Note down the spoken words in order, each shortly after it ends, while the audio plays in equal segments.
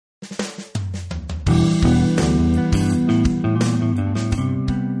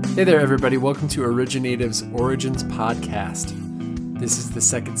Hey there, everybody. Welcome to Originative's Origins Podcast. This is the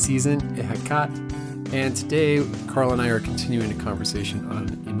second season, Ehakat, and today Carl and I are continuing a conversation on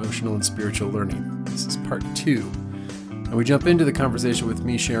emotional and spiritual learning. This is part 2. And we jump into the conversation with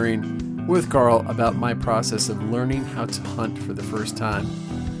me sharing with Carl about my process of learning how to hunt for the first time.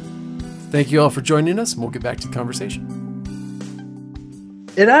 Thank you all for joining us, and we'll get back to the conversation.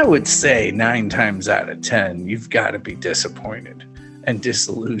 And I would say 9 times out of 10, you've got to be disappointed and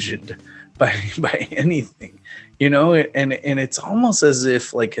disillusioned by anything, you know, and it's almost as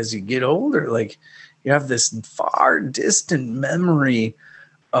if, like, as you get older, like you have this far distant memory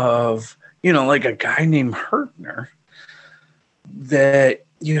of, you know, like a guy named Hertner that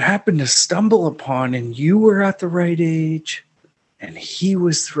you happen to stumble upon, and you were at the right age and he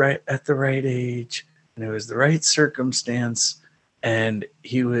was at the right age, and it was the right circumstance, and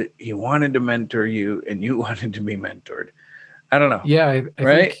he wanted to mentor you and you wanted to be mentored. I don't know. Yeah, I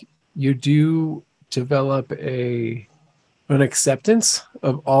right? think you do develop an acceptance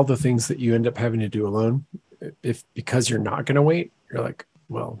of all the things that you end up having to do alone. Because you're not going to wait, you're like,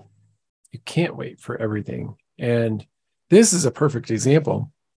 well, you can't wait for everything. And this is a perfect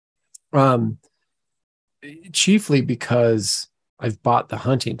example. Chiefly because I've bought the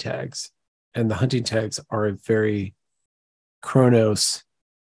hunting tags, and the hunting tags are a very Chronos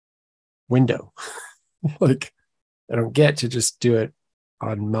window. Like, I don't get to just do it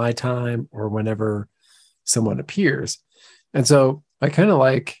on my time or whenever someone appears. And so I kind of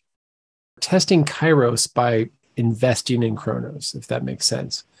like testing Kairos by investing in Chronos, if that makes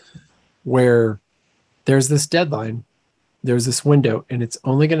sense, where there's this deadline, there's this window, and it's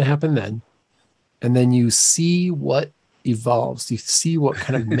only going to happen then. And then you see what evolves, you see what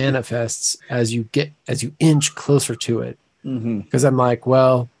kind of manifests as you inch closer to it. Because I'm like,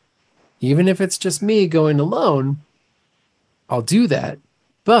 well, even if it's just me going alone, I'll do that.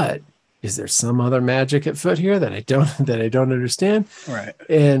 But is there some other magic at foot here that I don't understand? Right.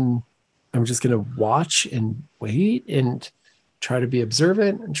 And I'm just going to watch and wait and try to be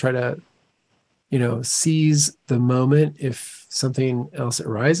observant and try to, you know, seize the moment if something else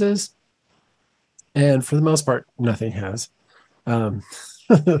arises. And for the most part, nothing has. But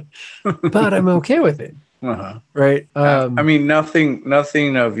I'm okay with it. Uh-huh. Right. I mean,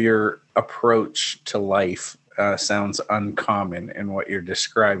 nothing of your approach to life sounds uncommon in what you're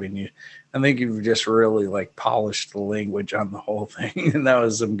describing. I think you've just really like polished the language on the whole thing, and that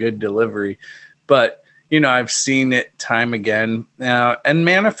was some good delivery. But you know, I've seen it time again and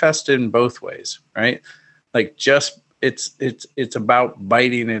manifested in both ways, right? Like, just it's about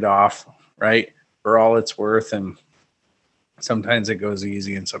biting it off, right, for all it's worth, and sometimes it goes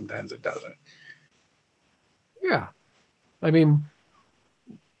easy and sometimes it doesn't. Yeah, I mean,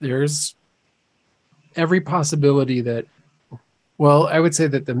 there's every possibility that, well, I would say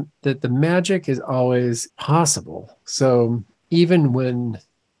that the magic is always possible. So even when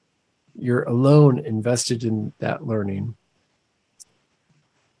you're alone invested in that learning,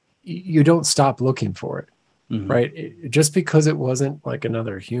 you don't stop looking for it, right? Just because it wasn't like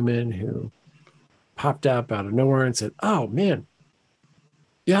another human who popped up out of nowhere and said, oh man,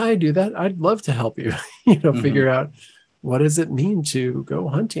 yeah, I do that. I'd love to help you, figure out what does it mean to go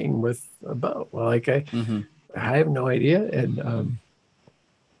hunting with a bow. Well, like I have no idea.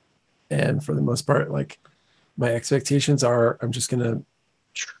 And for the most part, like, my expectations are, I'm going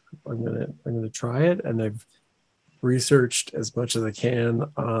to try it. And I've researched as much as I can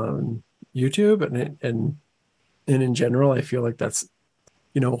on YouTube, and in general, I feel like that's,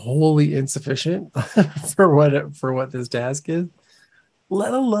 wholly insufficient for what this task is,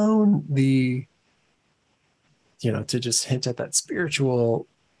 let alone to just hint at that spiritual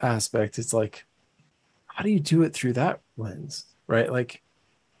aspect. It's like, how do you do it through that lens, right? Like,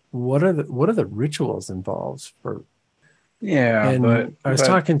 what are the rituals involved for? Yeah, and I was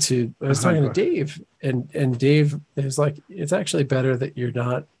talking to Dave, and Dave is like, it's actually better that you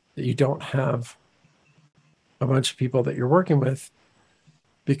don't have a bunch of people that you're working with,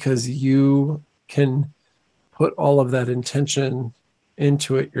 because you can put all of that intention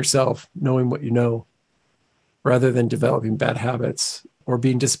into it yourself, knowing what you know, rather than developing bad habits or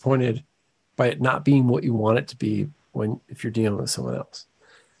being disappointed by it not being what you want it to be if you're dealing with someone else.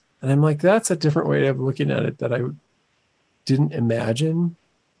 And I'm like, that's a different way of looking at it that I didn't imagine,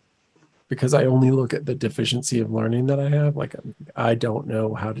 because I only look at the deficiency of learning that I have. Like, I don't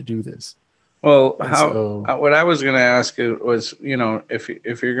know how to do this. Well, what I was going to ask was,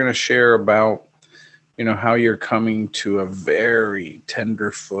 if you're going to share about, how you're coming to a very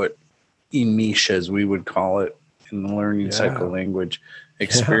tenderfoot Emish, as we would call it in the learning cycle language,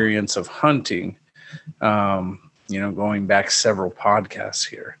 experience of hunting. going back several podcasts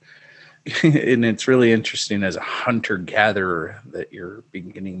here. And it's really interesting as a hunter-gatherer that you're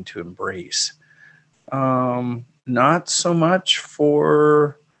beginning to embrace. Not so much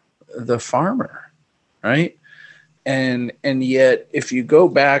for the farmer, right? And yet, if you go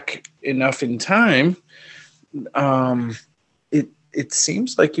back enough in time, it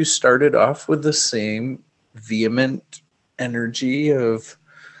seems like you started off with the same vehement energy of,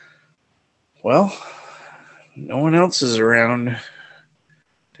 well, no one else is around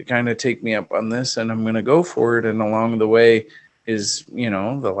to kind of take me up on this, and I'm going to go for it. And along the way is,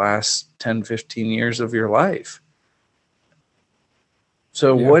 the last 10, 15 years of your life.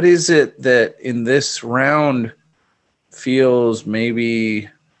 So what is it that in this round feels maybe,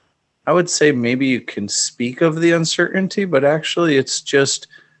 I would say maybe you can speak of the uncertainty, but actually it's just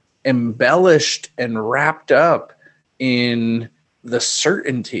embellished and wrapped up in the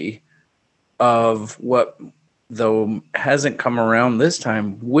certainty of what, though hasn't come around this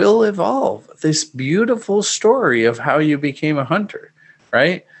time, will evolve. This beautiful story of how you became a hunter,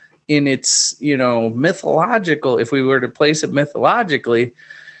 right? In its, mythological, if we were to place it mythologically,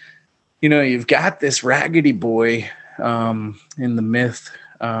 you've got this raggedy boy in the myth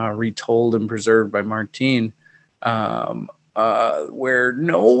retold and preserved by Martine, where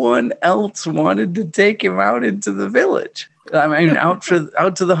no one else wanted to take him out into the village. I mean, out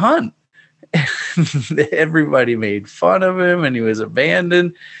to the hunt. Everybody made fun of him, and he was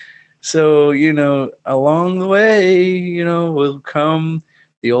abandoned. So, along the way, will come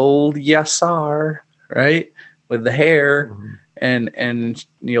the old Yassar, right, with the hair, mm-hmm. and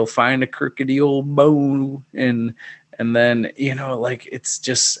you'll find a crookedy old bone, and then it's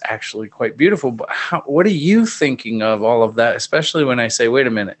just actually quite beautiful. But what are you thinking of all of that, especially when I say, wait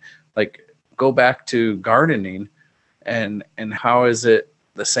a minute, like go back to gardening, and how is it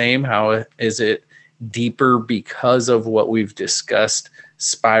the same? How is it deeper because of what we've discussed,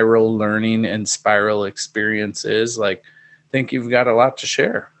 spiral learning and spiral experiences? Like, I think you've got a lot to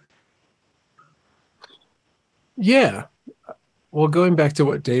share. Yeah. Well, going back to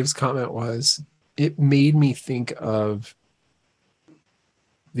what Dave's comment was, it made me think of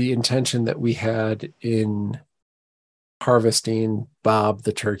the intention that we had in harvesting Bob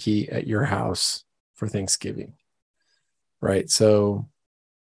the turkey at your house for Thanksgiving. Right. So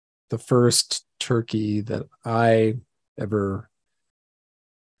the first turkey that I ever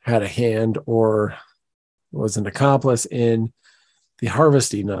had a hand or was an accomplice in the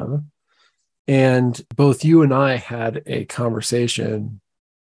harvesting of. And both you and I had a conversation.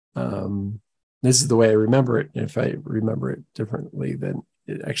 This is the way I remember it. If I remember it differently than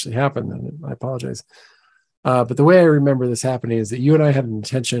it actually happened, then I apologize. But the way I remember this happening is that you and I had an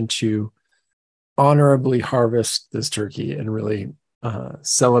intention to honorably harvest this turkey and really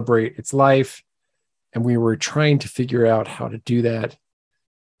celebrate its life. And we were trying to figure out how to do that.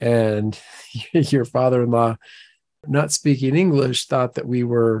 And your father-in-law, not speaking English, thought that we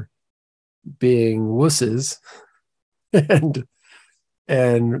were being wusses and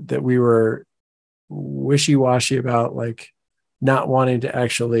that we were wishy-washy about like not wanting to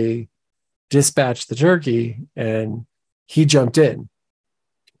actually dispatch the turkey, and he jumped in,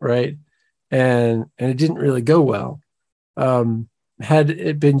 right? And it didn't really go well. Had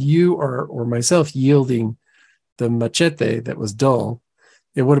it been you or myself yielding the machete that was dull,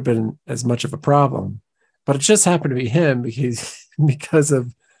 it would have been as much of a problem. But it just happened to be him because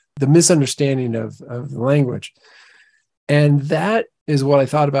of the misunderstanding of the language. And that is what I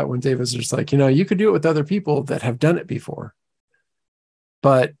thought about when Dave was just like, you could do it with other people that have done it before,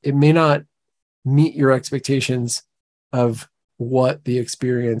 but it may not meet your expectations of what the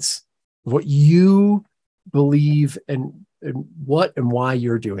experience, what you believe and what and why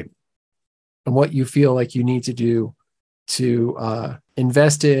you're doing, and what you feel like you need to do to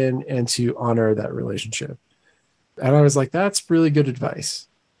invest in and to honor that relationship. And I was like, that's really good advice.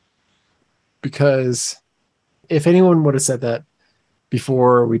 Because if anyone would have said that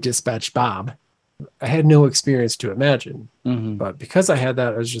before we dispatched Bob, I had no experience to imagine. Mm-hmm. But because I had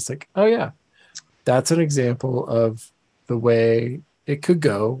that, I was just like, oh yeah, that's an example of the way it could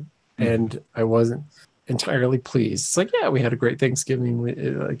go. Mm-hmm. And I wasn't entirely pleased. It's like, yeah, we had a great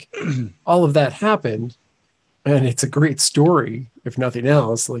Thanksgiving. All of that happened. And it's a great story, if nothing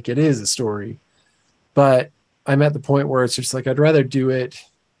else. Like, it is a story. But I'm at the point where it's just like, I'd rather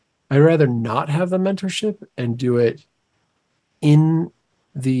not have the mentorship and do it in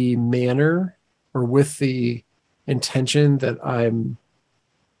the manner or with the intention that I'm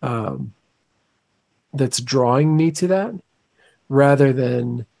that's drawing me to that, rather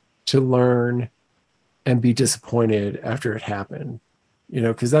than to learn and be disappointed after it happened,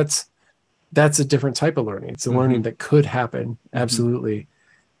 because that's that's a different type of learning. It's a learning that could happen. Absolutely.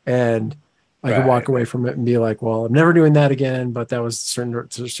 And I could walk away from it and be like, well, I'm never doing that again, but that was a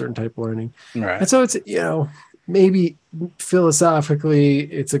certain type of learning. Right. And so it's, maybe philosophically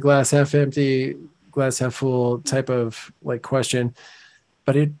it's a glass half empty, glass half full type of like question,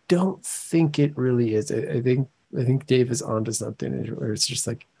 but I don't think it really is. I think Dave is onto something where it's just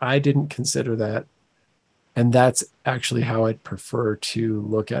like, I didn't consider that. And that's actually how I'd prefer to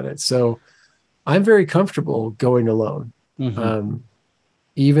look at it. So I'm very comfortable going alone.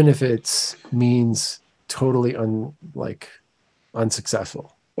 Even if it means totally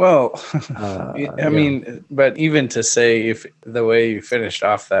unsuccessful. Well, I mean, but even to say, if the way you finished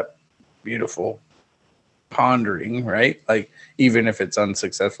off that beautiful pondering, right? Like, even if it's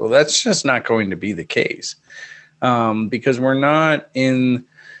unsuccessful, that's just not going to be the case, because we're not in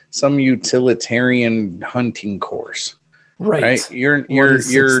some utilitarian hunting course, right?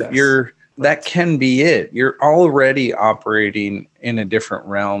 You're that can be it. You're already operating in a different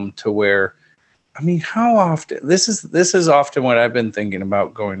realm to where, I mean, how often this is often what I've been thinking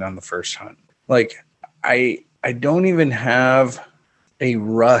about going on the first hunt. Like, I don't even have a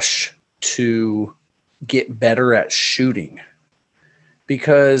rush to get better at shooting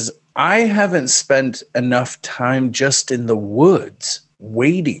because I haven't spent enough time just in the woods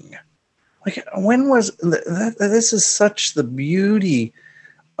waiting. Like, when was this is such the beauty.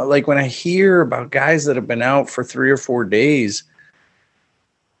 Like, when I hear about guys that have been out for 3 or 4 days,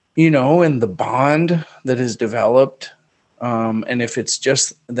 and the bond that is developed, and if it's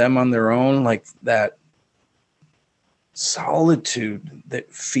just them on their own, like that solitude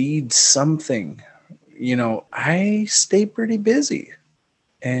that feeds something, I stay pretty busy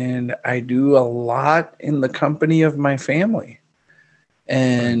and I do a lot in the company of my family.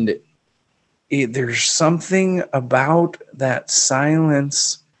 And there's something about that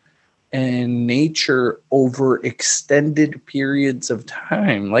silence and nature over extended periods of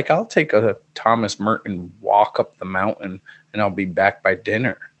time. Like, I'll take a Thomas Merton walk up the mountain and I'll be back by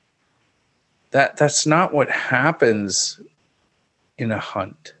dinner. That's not what happens in a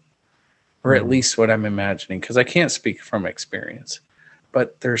hunt, or at least what I'm imagining, because I can't speak from experience.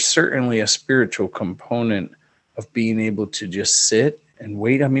 But there's certainly a spiritual component of being able to just sit and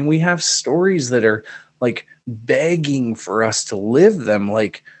wait. I mean, we have stories that are like begging for us to live them,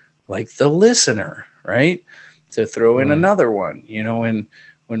 like The Listener, right? To throw in another one,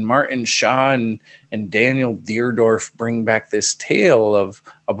 when Martin Shaw and Daniel Deerdorf bring back this tale of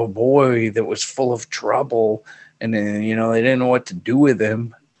a boy that was full of trouble, and then, they didn't know what to do with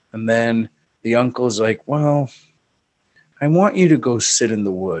him. And then the uncle's like, well, I want you to go sit in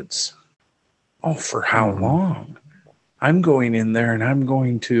the woods. Oh, for how long? I'm going in there and I'm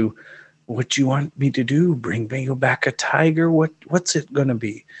going to, what do you want me to do? Bring me back a tiger? What's it going to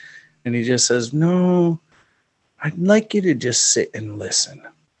be? And he just says, no, I'd like you to just sit and listen.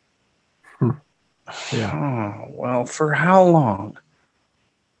 Yeah. Oh, well, for how long?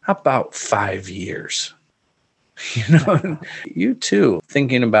 About 5 years. You too,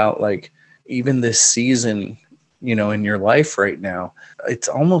 thinking about like even this season, in your life right now, it's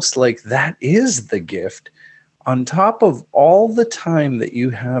almost like that is the gift on top of all the time that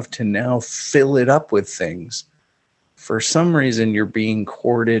you have to now fill it up with things. For some reason, you're being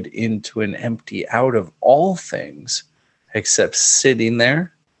courted into an empty out of all things except sitting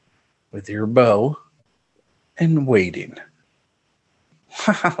there with your bow and waiting.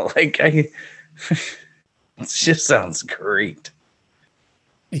 Wow, it just sounds great.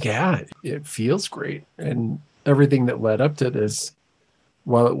 Yeah, it feels great. And everything that led up to this,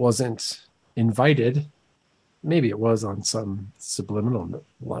 while it wasn't invited, maybe it was on some subliminal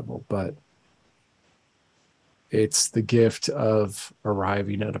level, but it's the gift of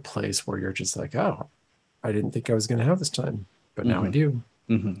arriving at a place where you're just like, oh, I didn't think I was going to have this time, but now I do.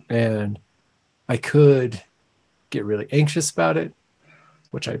 And I could get really anxious about it,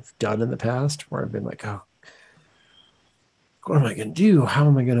 which I've done in the past, where I've been like, oh, what am I going to do? How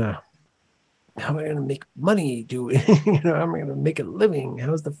am I going to make money doing, how am I going to make a living?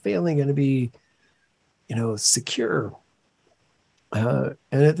 How is the family going to be, secure? And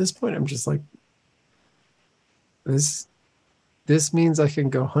at this point, I'm just like, this means I can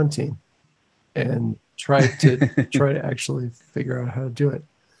go hunting and try to actually figure out how to do it.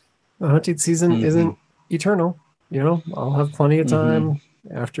 The hunting season isn't eternal. I'll have plenty of time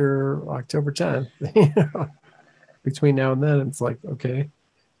after October 10th. Between now and then, it's like, okay,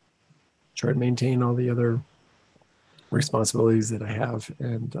 try to maintain all the other responsibilities that I have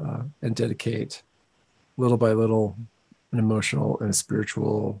and dedicate little by little an emotional and a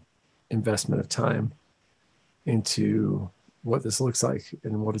spiritual investment of time into what this looks like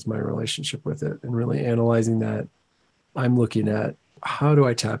and what is my relationship with it, and really analyzing that. I'm looking at, how do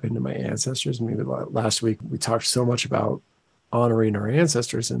I tap into my ancestors? Maybe last week we talked so much about honoring our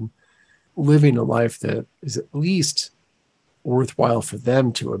ancestors and living a life that is at least worthwhile for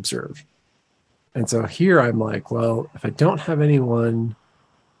them to observe. And so here I'm like, well, if I don't have anyone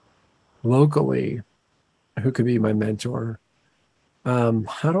locally who could be my mentor,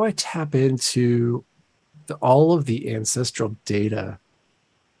 how do I tap into all of the ancestral data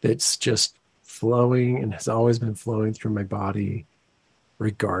that's just flowing and has always been flowing through my body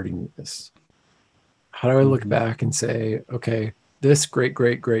regarding this? How do I look back and say, okay, this great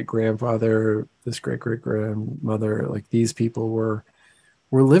grandfather, this great grandmother, like these people were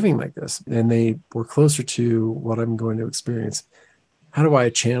living like this, and they were closer to what I'm going to experience. How do I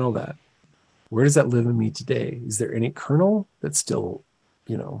channel that? Where does that live in me today? Is there any kernel that's still,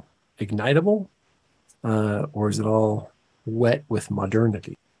 ignitable? Or is it all wet with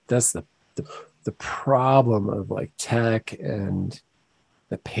modernity? That's the problem of like tech and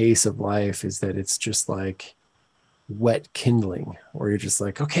the pace of life, is that it's just like wet kindling, where you're just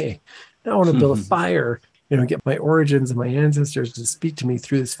like, okay, now I want to build a fire, get my origins and my ancestors to speak to me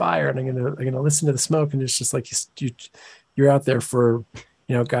through this fire, and I'm gonna listen to the smoke, and it's just like you're out there for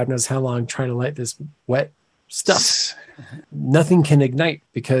God knows how long trying to light this wet stuff. Nothing can ignite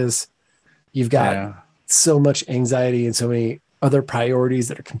because you've got so much anxiety and so many other priorities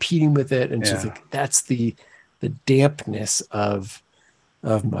that are competing with it, and just like that's the dampness of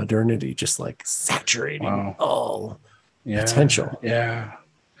modernity, just like saturating all potential. Yeah,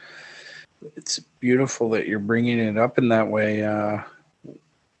 it's beautiful that you're bringing it up in that way.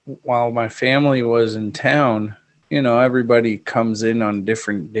 While my family was in town, everybody comes in on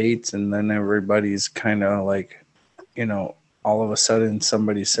different dates, and then everybody's kind of like, all of a sudden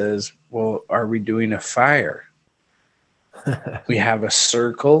somebody says, well, are we doing a fire? We have a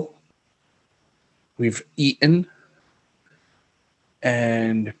circle. We've eaten.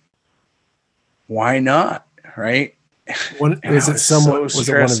 And why not? Right? Was it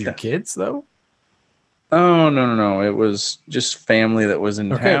one of your kids though? Oh, no. It was just family that was in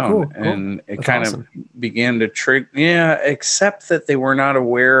town. Cool. And it kind of began to trick. Yeah, except that they were not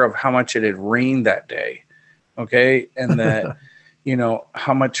aware of how much it had rained that day. Okay. And that,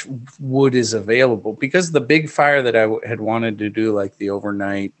 how much wood is available, because the big fire that I had wanted to do, like the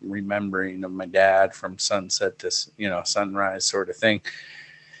overnight remembering of my dad from sunset to, sunrise sort of thing.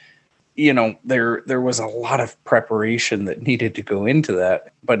 There was a lot of preparation that needed to go into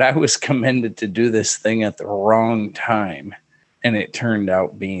that, but I was commended to do this thing at the wrong time. And it turned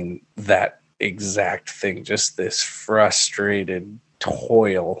out being that exact thing, just this frustrated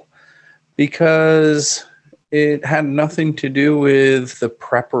toil, because it had nothing to do with the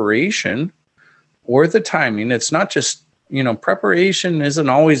preparation or the timing. It's not just, preparation isn't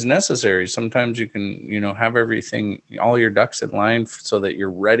always necessary. Sometimes you can, have everything, all your ducks in line so that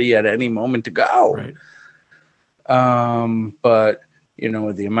you're ready at any moment to go. Right. But,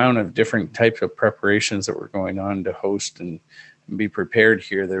 with the amount of different types of preparations that were going on to host and be prepared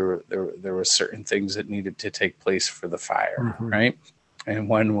here, there were certain things that needed to take place for the fire. Right. And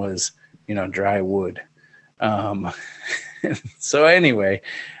one was, dry wood. So anyway,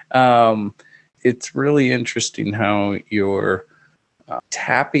 it's really interesting how you're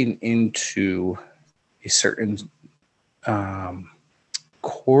tapping into a certain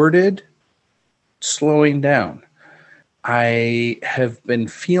corded slowing down. I have been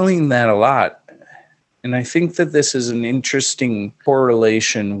feeling that a lot. And I think that this is an interesting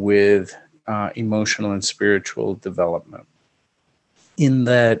correlation with emotional and spiritual development, in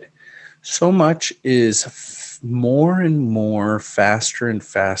that so much is more and more, faster and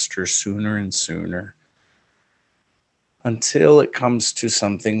faster, sooner and sooner, until it comes to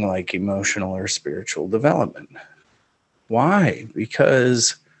something like emotional or spiritual development. Why?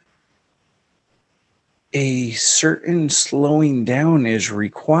 Because a certain slowing down is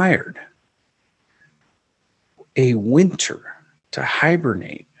required. A winter to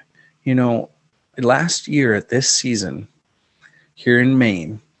hibernate. Last year at this season here in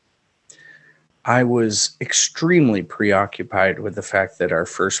Maine, I was extremely preoccupied with the fact that our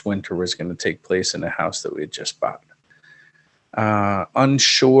first winter was going to take place in a house that we had just bought.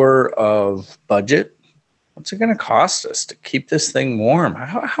 Unsure of budget. What's it going to cost us to keep this thing warm?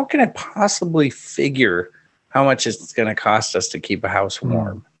 How can I possibly figure how much it's going to cost us to keep a house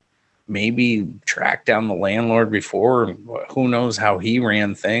warm? Maybe track down the landlord before. Who knows how he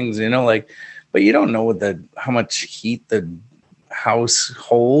ran things, but you don't know how much heat the house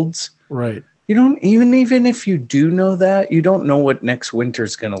holds. Right. You don't, even if you do know that, you don't know what next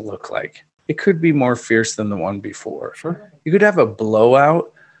winter's going to look like. It could be more fierce than the one before. Sure. You could have a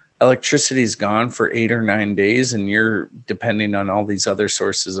blowout. Electricity's gone for 8 or 9 days, and you're depending on all these other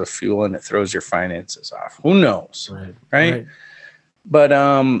sources of fuel, and it throws your finances off. Who knows? Right? But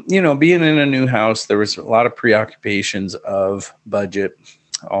being in a new house, there was a lot of preoccupations of budget.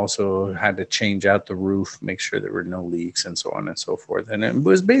 Also had to change out the roof, make sure there were no leaks, and so on and so forth. And it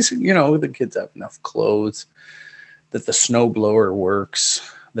was basic, the kids have enough clothes, that the snow blower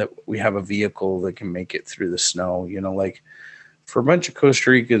works, that we have a vehicle that can make it through the snow. Like for a bunch of Costa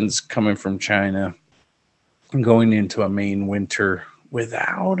Ricans coming from China and going into a Maine winter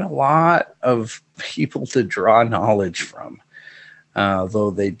without a lot of people to draw knowledge from, though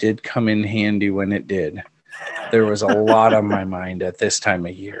they did come in handy when it did. There was a lot on my mind at this time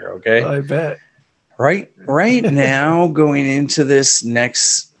of year. Okay. I bet. Right now, going into this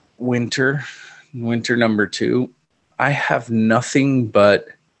next winter number 2, I have nothing but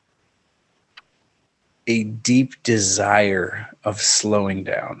a deep desire of slowing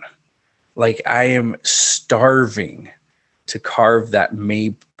down. Like I am starving to carve that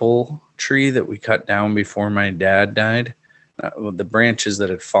maple tree that we cut down before my dad died. The branches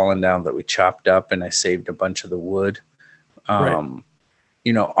that had fallen down that we chopped up, and I saved a bunch of the wood.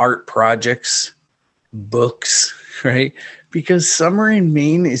 Art projects, books, right? Because summer in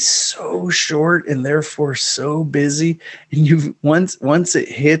Maine is so short and therefore so busy. And once it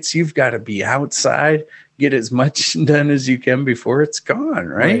hits, you've got to be outside, get as much done as you can before it's gone,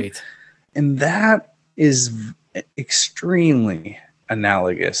 right? And that is extremely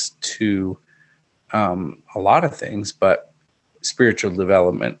analogous to a lot of things, but spiritual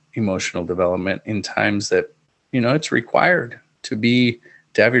development, emotional development in times that, it's required to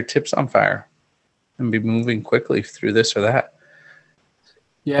have your tips on fire and be moving quickly through this or that.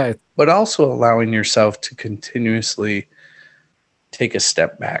 Yeah. But also allowing yourself to continuously take a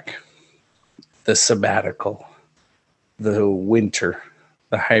step back. The sabbatical, the winter,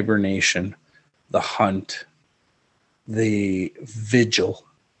 the hibernation, the hunt, the vigil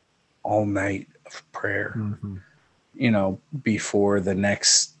all night of prayer. Mm-hmm. Before the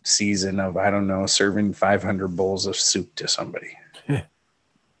next season of, I don't know, serving 500 bowls of soup to somebody.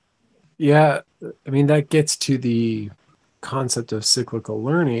 Yeah. I mean, that gets to the concept of cyclical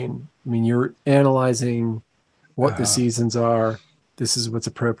learning. I mean, you're analyzing what the seasons are. This is what's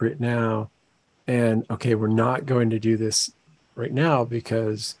appropriate now. And okay, we're not going to do this right now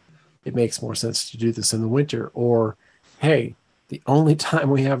because it makes more sense to do this in the winter. Or, hey, the only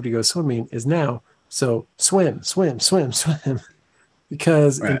time we have to go swimming is now. So swim,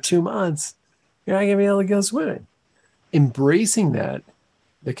 because in 2 months, you're not going to be able to go swimming. Embracing that,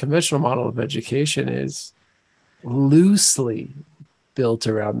 the conventional model of education is loosely built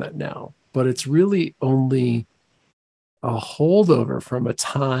around that now, but it's really only a holdover from a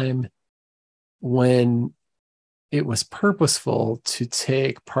time when it was purposeful to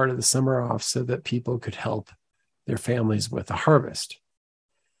take part of the summer off so that people could help their families with the harvest.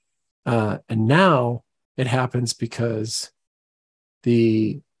 And now it happens because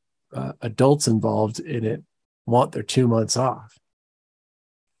the adults involved in it want their 2 months off.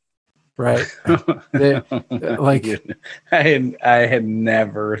 Right. I had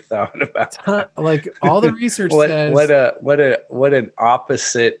never thought about like all the research says what an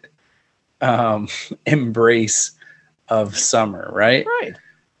opposite embrace of summer, right? Right.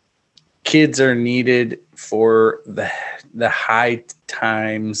 Kids are needed for the high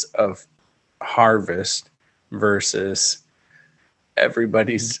times of harvest versus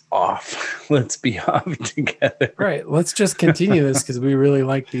everybody's off. Let's be off together. Right. Let's just continue this because we really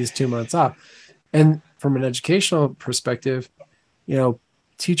like these 2 months off. And from an educational perspective,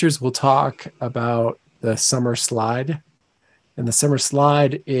 teachers will talk about the summer slide. And the summer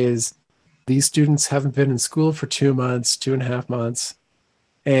slide is these students haven't been in school for 2 months, 2.5 months.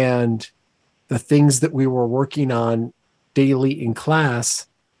 And the things that we were working on daily in class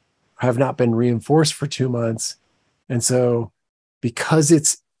have not been reinforced for 2 months. And so because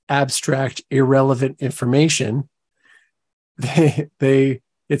it's abstract, irrelevant information, it's the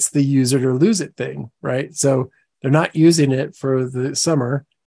use it or lose it thing, right? So they're not using it for the summer,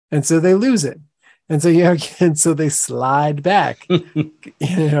 and so they lose it. And so they slide back.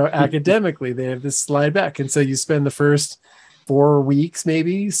 Academically, they have this slide back. And so you spend the first 4 weeks,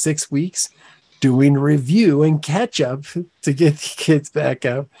 maybe 6 weeks, doing review and catch up to get the kids back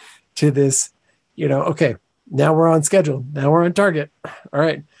up to this, okay, now we're on schedule. Now we're on target. All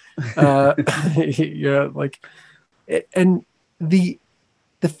right. And the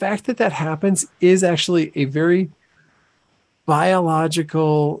fact that happens is actually a very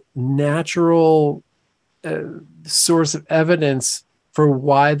biological, natural source of evidence for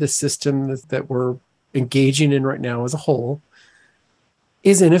why the system that we're engaging in right now as a whole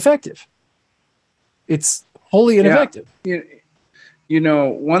is ineffective. It's wholly ineffective. You know,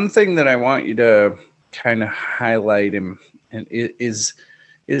 one thing that I want you to kind of highlight and is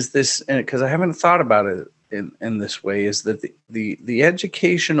this, because I haven't thought about it in this way, is that the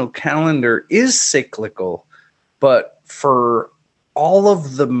educational calendar is cyclical, but for all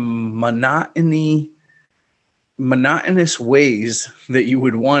of the monotonous ways that you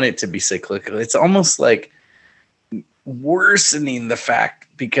would want it to be cyclical, it's almost like worsening the fact,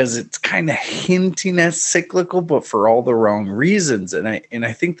 because it's kind of hinting at cyclical, but for all the wrong reasons. And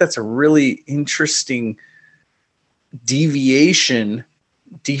I think that's a really interesting defamation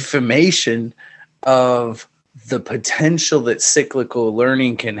of the potential that cyclical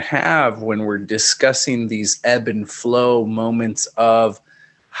learning can have when we're discussing these ebb and flow moments of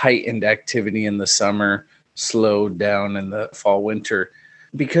heightened activity in the summer, slowed down in the fall, winter,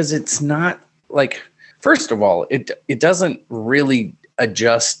 because it's not like, first of all, it doesn't really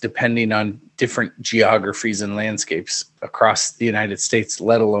adjust depending on different geographies and landscapes across the United States,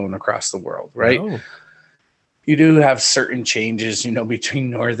 let alone across the world, right? No. You do have certain changes,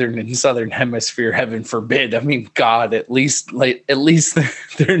 between northern and southern hemisphere. Heaven forbid. I mean, God, at least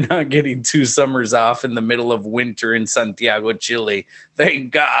they're not getting 2 summers off in the middle of winter in Santiago, Chile.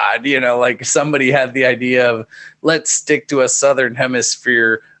 Thank God. Like somebody had the idea of let's stick to a southern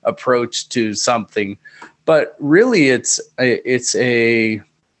hemisphere approach to something, but really it's an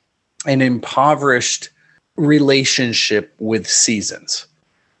impoverished relationship with seasons.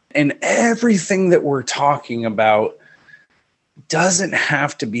 And everything that we're talking about doesn't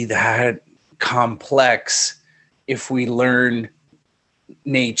have to be that complex if we learn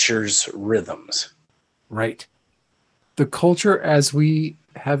nature's rhythms. Right. The culture as we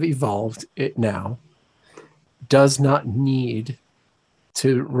have evolved it now does not need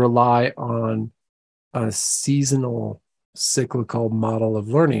to rely on a seasonal cyclical model of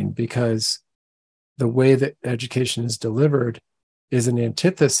learning, because the way that education is delivered is an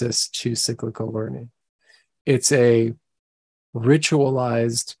antithesis to cyclical learning. It's a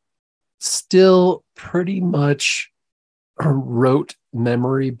ritualized, still pretty much rote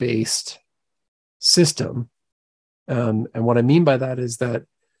memory-based system. And what I mean by that is that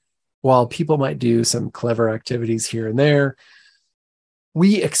while people might do some clever activities here and there,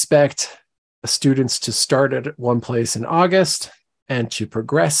 we expect students to start at one place in August and to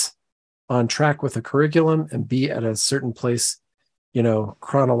progress on track with a curriculum and be at a certain place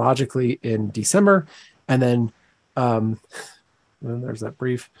chronologically in December. And then there's that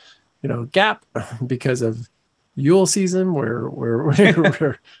brief, gap because of Yule season where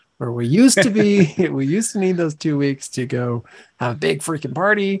we used to be, we used to need those 2 weeks to go have a big freaking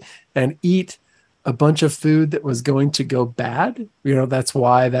party and eat a bunch of food that was going to go bad. That's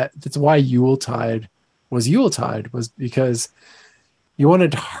why Yuletide was because you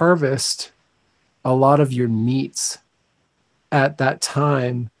wanted to harvest a lot of your meats at that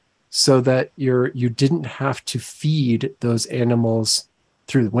time so that you didn't have to feed those animals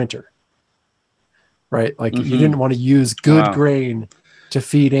through the winter, right? Like you didn't want to use good grain to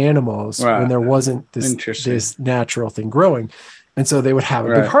feed animals when there wasn't this natural thing growing. And so they would have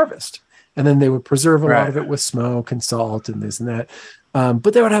a big harvest, and then they would preserve a lot of it with smoke and salt and this and that.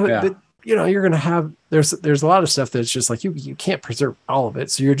 But they would have it, but you're going to have, there's a lot of stuff that's just like, you can't preserve all of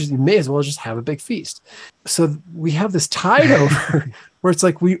it. So you may as well just have a big feast. So we have this tide over where it's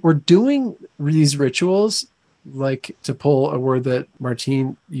like, we're doing these rituals, like to pull a word that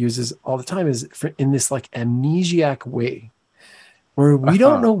Martine uses all the time, is in this like amnesiac way where we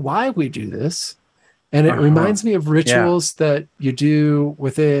don't know why we do this. And it reminds me of rituals that you do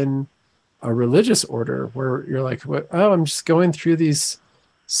within a religious order where you're like, I'm just going through these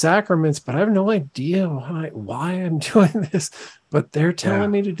sacraments, but I have no idea why I'm doing this, but they're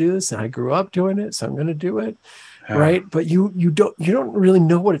telling me to do this, and I grew up doing it, so I'm going to do it, right? But you don't really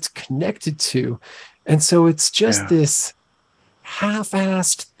know what it's connected to, and so it's just this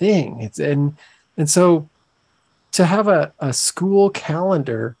half-assed thing. And so to have a school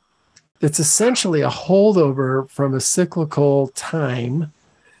calendar that's essentially a holdover from a cyclical time,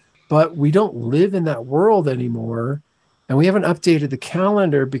 but we don't live in that world anymore. And we haven't updated the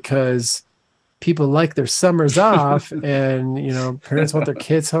calendar because people like their summers off and, parents want their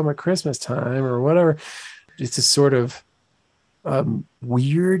kids home at Christmas time or whatever. It's a sort of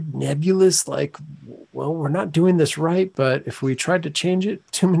weird, nebulous, like, well, we're not doing this right, but if we tried to change it,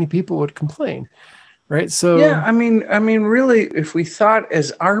 too many people would complain. Right. So, I mean, really, if we thought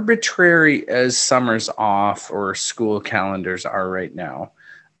as arbitrary as summers off or school calendars are right now,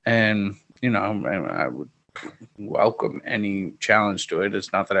 and, I would welcome any challenge to it.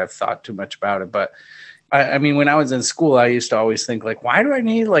 It's not that I've thought too much about it, but I mean, when I was in school, I used to always think like, why do I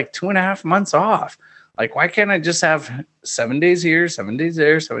need like 2.5 months off? Like, why can't I just have 7 days here, 7 days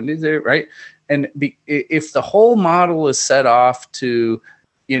there, 7 days there, right? And if the whole model is set off to,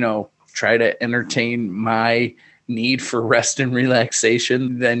 try to entertain my need for rest and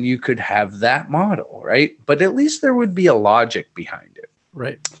relaxation, then you could have that model, right? But at least there would be a logic behind it.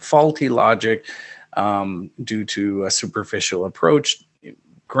 Right. Faulty logic due to a superficial approach.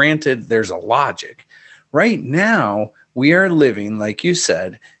 Granted, there's a logic. Right now, we are living, like you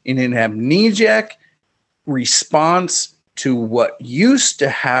said, in an amnesiac response to what used to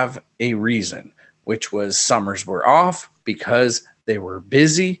have a reason, which was summers were off because they were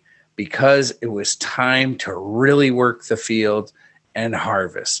busy, because it was time to really work the field and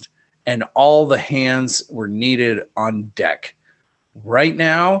harvest. And all the hands were needed on deck. Right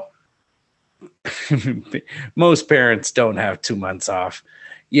now, most parents don't have 2 months off.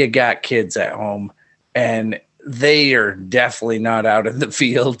 You got kids at home, and they are definitely not out in the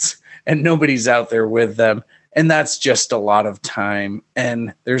fields, and nobody's out there with them. And that's just a lot of time.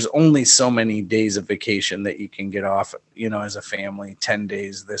 And there's only so many days of vacation that you can get off, as a family, 10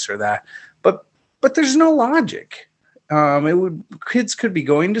 days, this or that. But there's no logic. Kids could be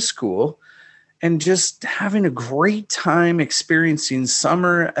going to school and just having a great time experiencing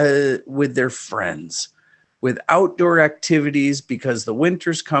summer with their friends, with outdoor activities, because the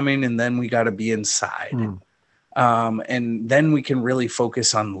winter's coming and then we got to be inside. And then we can really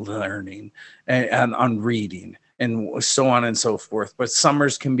focus on learning and on reading and so on and so forth. But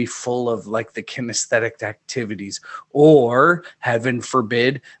summers can be full of like the kinesthetic activities, or heaven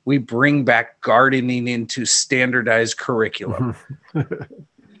forbid, we bring back gardening into standardized curriculum.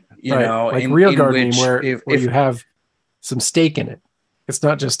 Like real gardening, where you have some stake in it. It's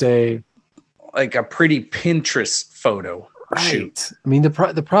not just like a pretty Pinterest photo. Right. Shoot. I mean,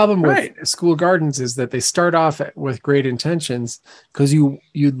 the problem with school gardens is that they start off with great intentions, because you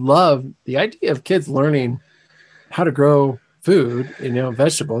love the idea of kids learning how to grow food,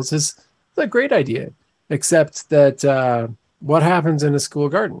 vegetables is a great idea, except that what happens in a school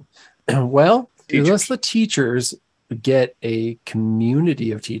garden? Well, unless the teachers get a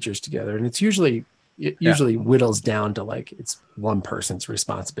community of teachers together, and it's usually whittles down to like it's one person's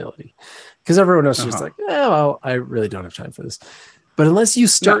responsibility, because everyone else is just like, well, I really don't have time for this. But unless you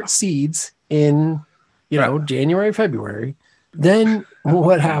start seeds in January, February, then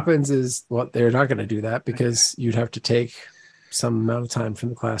what happens is, well, they're not going to do that, because you'd have to take some amount of time from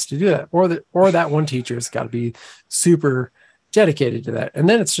the class to do that, or that one teacher's got to be super dedicated to that, and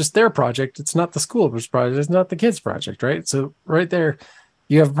then it's just their project. It's not the school's project. It's not the kids' project, right? So right there,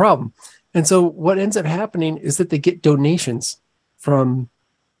 you have a problem. And so what ends up happening is that they get donations from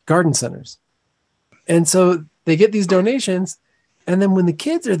garden centers. And so they get these donations. And then when the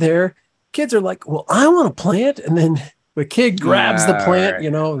kids are there, kids are like, well, I want to plant. And then the kid grabs the plant,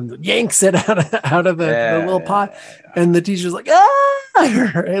 and yanks it out of the little pot. And the teacher's like,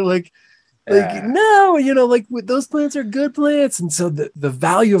 right? No, those plants are good plants. And so the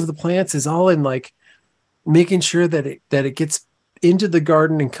value of the plants is all in like making sure that it gets into the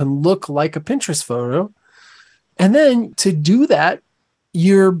garden and can look like a Pinterest photo. And then to do that,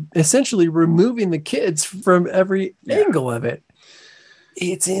 you're essentially removing the kids from every angle of it.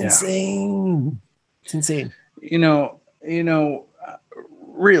 It's insane. It's insane.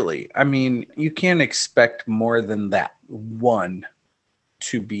 Really, I mean, you can't expect more than that one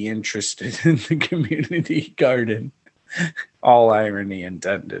to be interested in the community garden. All irony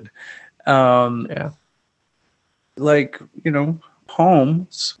intended.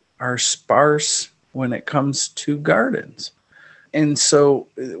 Homes are sparse when it comes to gardens. And so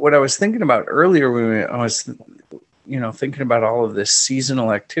what I was thinking about earlier when I was, thinking about all of this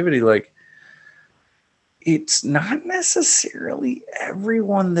seasonal activity, like it's not necessarily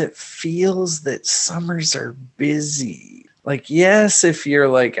everyone that feels that summers are busy. Like, yes, if you're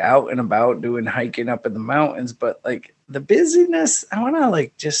like out and about doing hiking up in the mountains, but like the busyness, I want to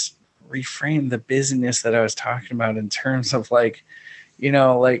like just reframe the busyness that I was talking about in terms of like,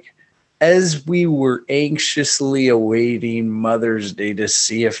 as we were anxiously awaiting Mother's Day to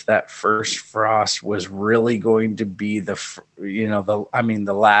see if that first frost was really going to be the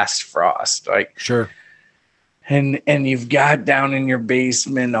last frost, like sure. And you've got down in your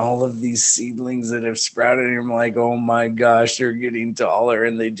basement all of these seedlings that have sprouted, and you're like, oh my gosh, they're getting taller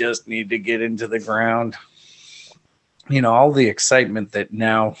and they just need to get into the ground. All the excitement that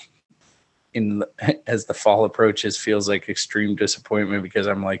now as the fall approaches feels like extreme disappointment, because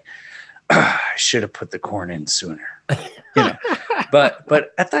I'm like, I should have put the corn in sooner.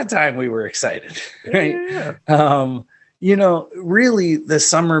 But at that time we were excited, right? Really the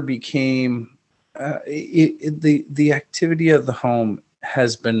summer became the activity of the home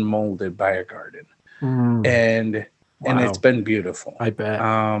has been molded by a garden. And it's been beautiful. I bet.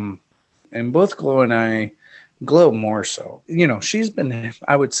 And both Glow and I, Glow more so, she's been,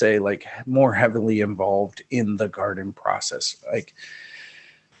 I would say, like more heavily involved in the garden process,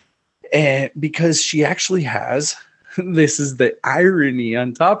 and because she actually has, this is the irony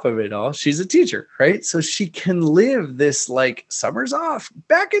on top of it all, she's a teacher, right? So she can live this like summers off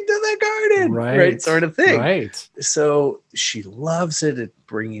back into the garden, right? Sort of thing. Right. So she loves it at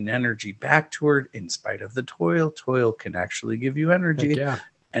bringing energy back to her in spite of the toil. Toil can actually give you energy. Yeah.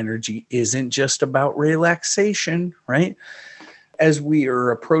 Energy isn't just about relaxation, right? As we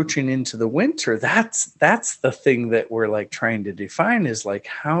are approaching into the winter, that's the thing that we're like trying to define is like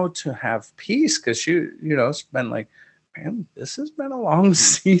how to have peace. Cause it's been like, man, this has been a long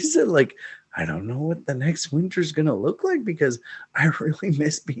season. Like, I don't know what the next winter is going to look like because I really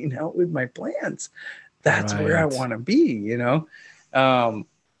miss being out with my plants. That's where I want to be,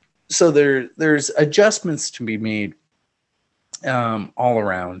 So there's adjustments to be made all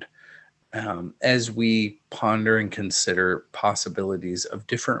around. As we ponder and consider possibilities of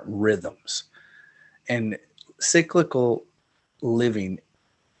different rhythms. And cyclical living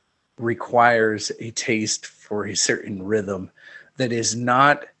requires a taste for a certain rhythm that is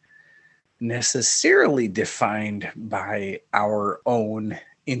not necessarily defined by our own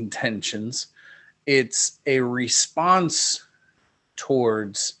intentions. It's a response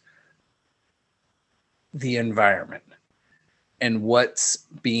towards the environment and what's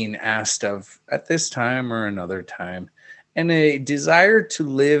being asked of at this time or another time, and a desire to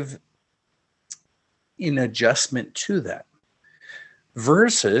live in adjustment to that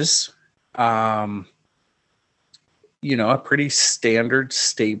versus, a pretty standard,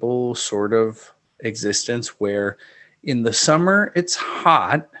 stable sort of existence where in the summer it's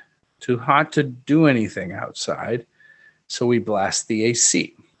too hot to do anything outside. So we blast the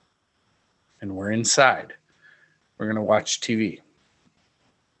AC and we're inside. We're going to watch TV.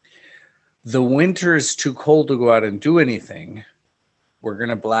 The winter is too cold to go out and do anything. We're going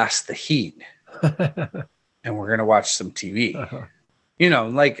to blast the heat and we're going to watch some TV.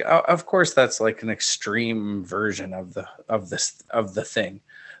 Of course that's like an extreme version of the thing.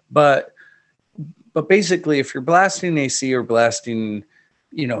 But basically if you're blasting AC or blasting,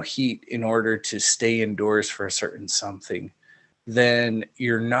 heat in order to stay indoors for a certain something, then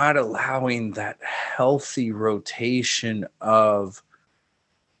you're not allowing that healthy rotation of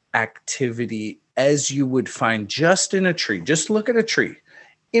activity as you would find just in a tree. Just look at a tree.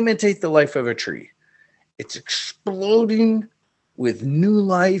 Imitate the life of a tree. It's exploding with new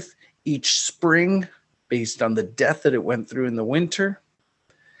life each spring based on the death that it went through in the winter.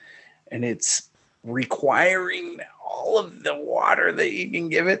 And it's requiring all of the water that you can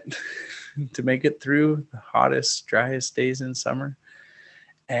give it to make it through the hottest, driest days in summer.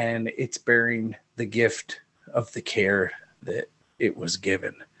 And it's bearing the gift of the care that it was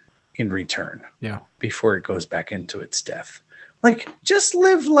given in return. Yeah. Before it goes back into its death. Like, just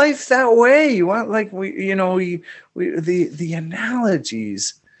live life that way. You want, like, the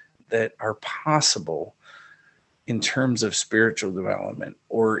analogies that are possible in terms of spiritual development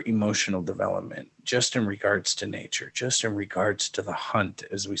or emotional development, just in regards to nature, just in regards to the hunt,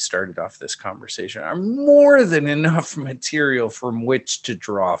 as we started off this conversation, are more than enough material from which to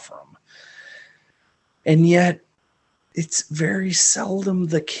draw from. And yet, it's very seldom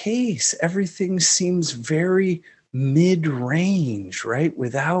the case. Everything seems very mid-range, right?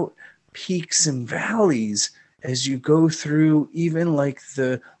 Without peaks and valleys as you go through even like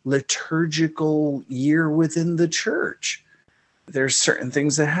the liturgical year within the church. There's certain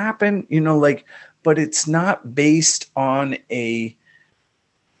things that happen, but it's not based on we're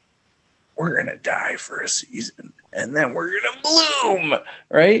going to die for a season and then we're going to bloom,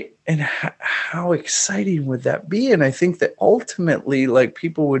 right? And how exciting would that be? And I think that ultimately, like,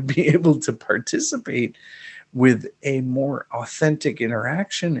 people would be able to participate with a more authentic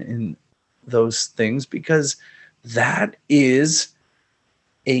interaction in those things, because that is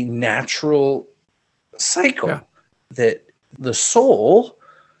a natural cycle that the soul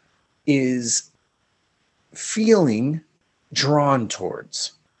is feeling drawn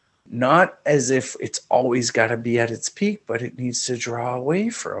towards. Not as if it's always got to be at its peak, but it needs to draw away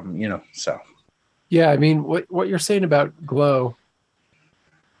from, so. Yeah, I mean, what you're saying about Glow,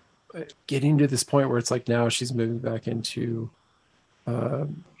 getting to this point where it's like now she's moving back into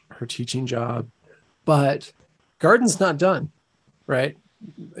her teaching job, but garden's not done, right?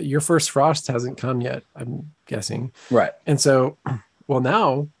 your first frost hasn't come yet, I'm guessing. Right. And so, well,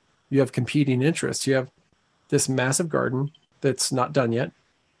 now you have competing interests. You have this massive garden that's not done yet.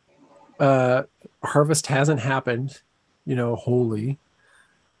 Harvest hasn't happened, wholly.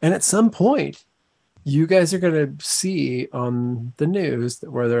 And at some point, you guys are going to see on the news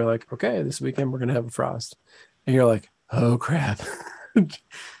that where they're like, okay, this weekend we're going to have a frost. And you're like, oh crap.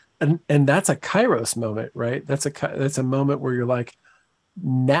 and that's a Kairos moment, right? That's a moment where you're like,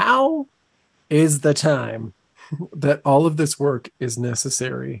 now is the time that all of this work is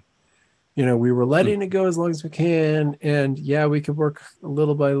necessary. We were letting it go as long as we can. And yeah, we could work a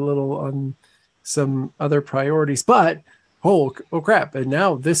little by little on some other priorities, but oh crap. And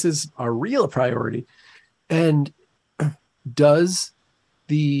now this is a real priority. And does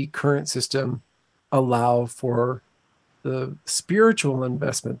the current system allow for the spiritual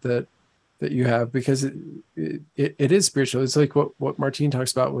investment that you have? Because it is spiritual. It's like what Martine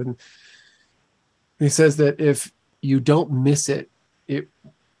talks about when he says that if you don't miss it, it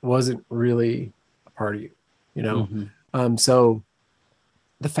wasn't really a part of you, So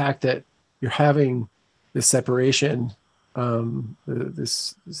the fact that you're having this separation,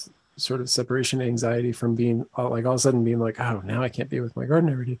 this sort of separation anxiety from being like all of a sudden being like, oh, now I can't be with my garden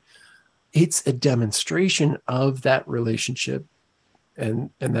every day. It's a demonstration of that relationship and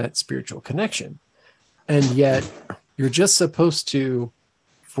that spiritual connection. And yet you're just supposed to,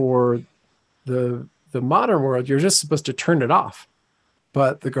 for the modern world, you're just supposed to turn it off.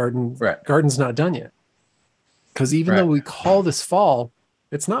 But the garden's not done yet. Because even though we call this fall,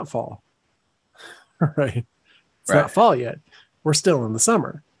 it's not fall. Right? It's not fall yet. We're still in the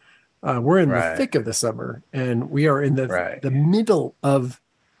summer. We're in the thick of the summer, and we are in the middle of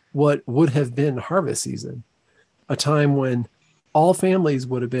what would have been harvest season, a time when all families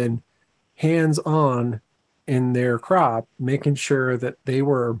would have been hands-on in their crop, making sure that they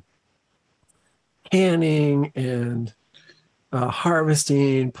were canning and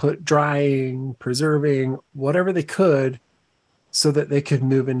harvesting, drying, preserving, whatever they could, so that they could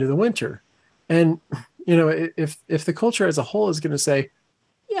move into the winter. And if the culture as a whole is going to say,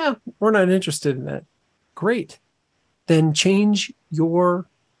 yeah, we're not interested in that, great, then change your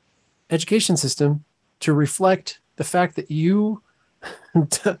education system to reflect the fact that you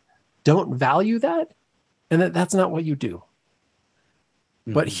don't value that, and that's not what you do.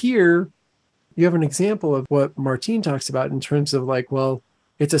 Mm-hmm. But here you have an example of what Martine talks about in terms of like, well,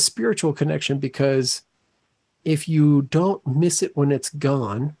 it's a spiritual connection, because if you don't miss it when it's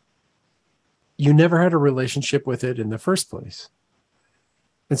gone, you never had a relationship with it in the first place.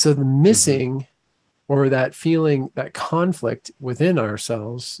 And so the missing or that feeling, that conflict within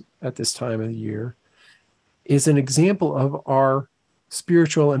ourselves at this time of the year is an example of our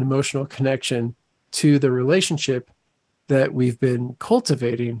spiritual and emotional connection to the relationship that we've been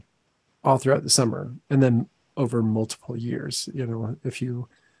cultivating all throughout the summer and then over multiple years, if you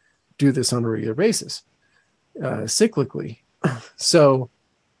do this on a regular basis, cyclically. So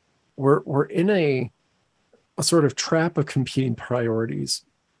we're in a sort of trap of competing priorities.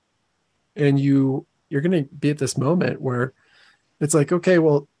 And you're going to be at this moment where it's like, okay,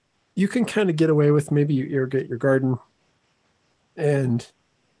 well, you can kind of get away with maybe you irrigate your garden and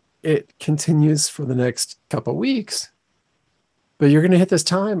it continues for the next couple of weeks, but you're going to hit this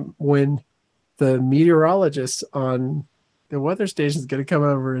time when the meteorologist on the weather station is going to come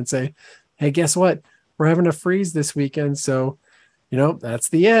over and say, hey, guess what? We're having a freeze this weekend. So, that's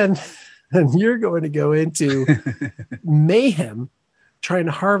the end. And you're going to go into mayhem trying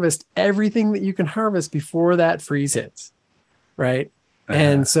to harvest everything that you can harvest before that freeze hits. Right.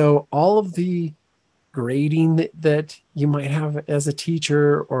 And so all of the grading that you might have as a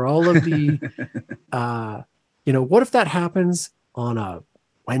teacher, or all of the, what if that happens on a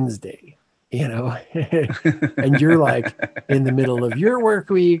Wednesday, and you're like in the middle of your work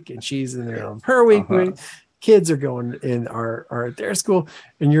week and she's in the middle of her week. Kids are going in are at their school,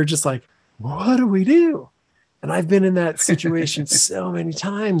 and you're just like, what do we do? And I've been in that situation so many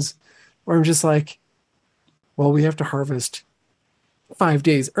times where I'm just like, well, we have to harvest 5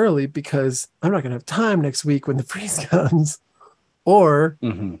 days early because I'm not going to have time next week when the freeze comes. Or,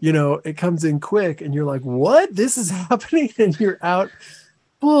 it comes in quick and you're like, what? This is happening? And you're out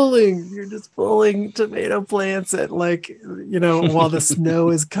you're just pulling tomato plants at while the snow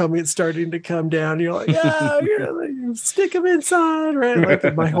is starting to come down. You're like, you stick them inside, right?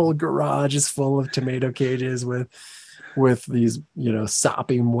 Like my whole garage is full of tomato cages with these,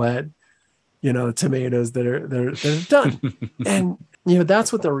 sopping wet, tomatoes that are done. And,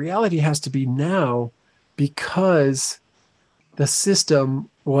 that's what the reality has to be now, because the system,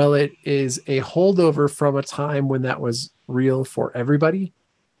 while it is a holdover from a time when that was real for everybody.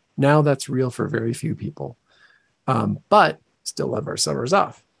 Now that's real for very few people. But still love our summers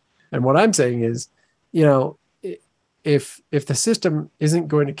off. And what I'm saying is, you know, if the system isn't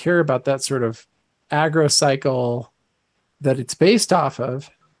going to care about that sort of agro cycle that it's based off of,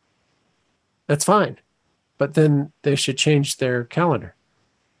 that's fine. But then they should change their calendar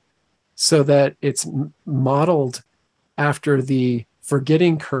so that it's modeled after the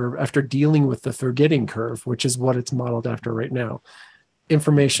forgetting curve, after dealing with the forgetting curve, which is what it's modeled after right now.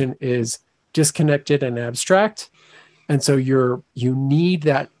 Information is disconnected and abstract. And so you need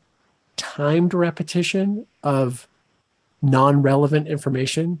that timed repetition of non-relevant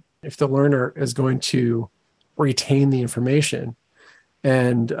information if the learner is going to retain the information.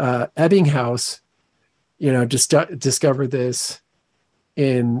 And Ebbinghaus, you know, just discovered this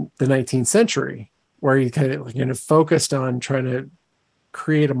in the 19th century, where he kind of focused on trying to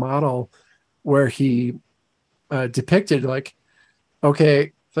create a model where he depicted like,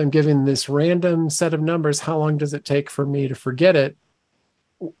 okay, if I'm given this random set of numbers, how long does it take for me to forget it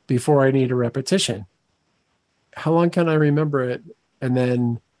before I need a repetition? How long can I remember it? And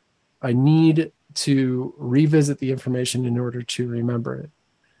then I need to revisit the information in order to remember it.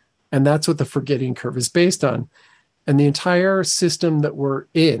 And that's what the forgetting curve is based on. And the entire system that we're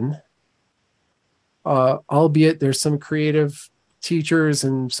in, albeit there's some creative teachers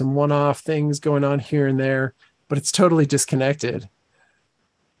and some one-off things going on here and there, but it's totally disconnected.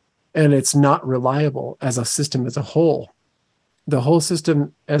 And it's not reliable as a system as a whole. The whole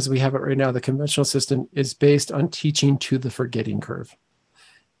system, as we have it right now, the conventional system, is based on teaching to the forgetting curve.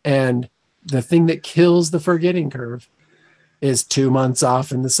 And the thing that kills the forgetting curve is 2 months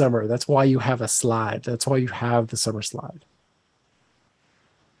off in the summer. That's why you have a slide. That's why you have the summer slide.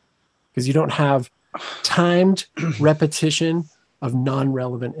 Because you don't have timed repetition of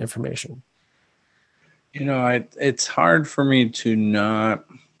non-relevant information. You know, it's hard for me to not,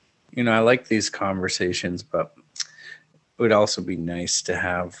 you know, I like these conversations, but it would also be nice to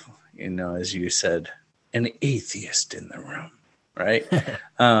have, you know, as you said, an atheist in the room, right?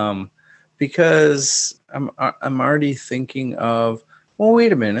 Because I'm already thinking of, well,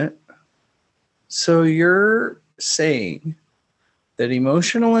 wait a minute. So you're saying that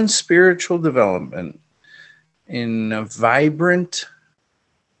emotional and spiritual development in a vibrant,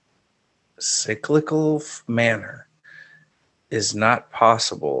 cyclical manner is not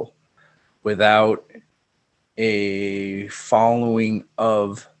possible without a following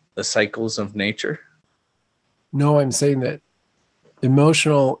of the cycles of nature? No, I'm saying that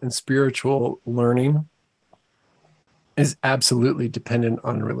emotional and spiritual learning is absolutely dependent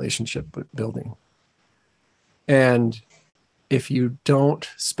on relationship building. And if you don't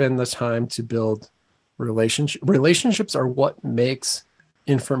spend the time to build relationships are what makes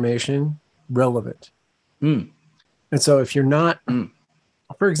information relevant. And so if you're not,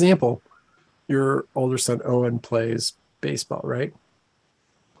 for example, your older son Owen plays baseball, right?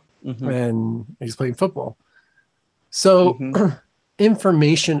 And he's playing football. So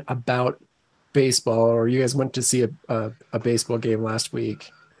information about baseball, or you guys went to see a baseball game last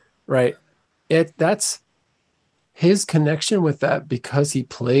week, right? That's his connection with that because he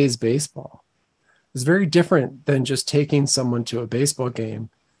plays baseball. It's very different than just taking someone to a baseball game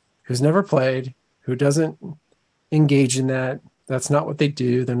who's never played, who doesn't engage in that. That's not what they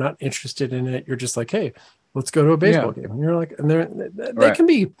do. They're not interested in it. You're just like, hey, let's go to a baseball game. And you're like, and they can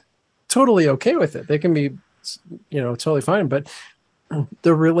be totally okay with it. They can be, you know, totally fine. But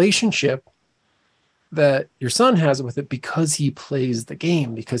the relationship that your son has with it, because he plays the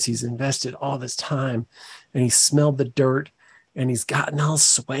game, because he's invested all this time and he smelled the dirt and he's gotten all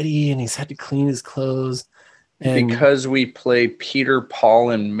sweaty and he's had to clean his clothes. And because we play Peter,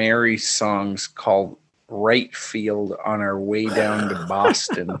 Paul, and Mary songs called Right Field on our way down to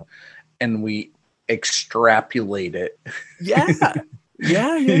Boston, and we extrapolate it. Yeah.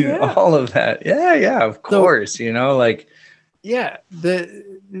 All of that. Yeah, of course. So, you know, like, yeah.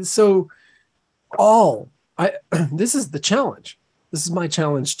 This is the challenge. This is my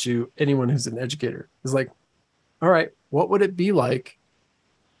challenge to anyone who's an educator. Is like, all right, what would it be like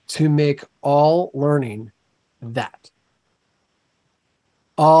to make all learning that?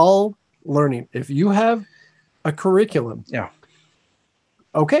 All learning. If you have a curriculum,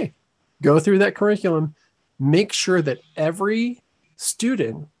 okay, go through that curriculum. Make sure that every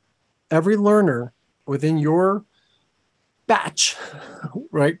student, every learner within your batch,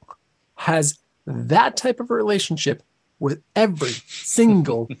 right, has that type of relationship with every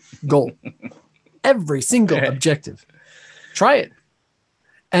single goal, every single objective. Try it.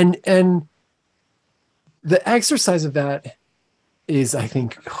 And the exercise of that is, I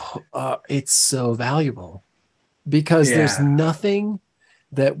think, it's so valuable because there's Yeah. nothing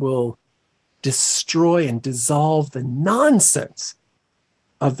that will destroy and dissolve the nonsense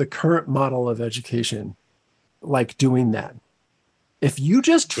of the current model of education like doing that. If you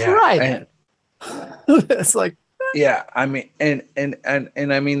just try that, it's like, yeah, I mean, and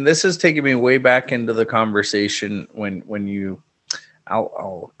I mean, this is taking me way back into the conversation when you,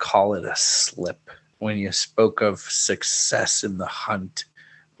 I'll call it a slip, when you spoke of success in the hunt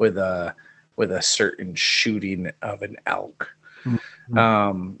with a certain shooting of an elk. You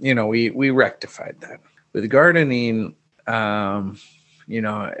know, we rectified that with gardening. You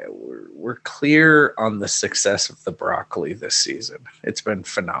know, we're clear on the success of the broccoli this season. It's been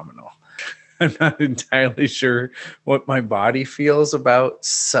phenomenal. I'm not entirely sure what my body feels about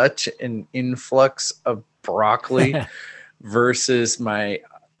such an influx of broccoli versus my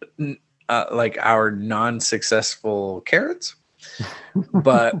like our non-successful carrots.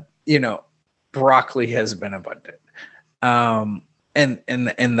 But you know, broccoli has been abundant. And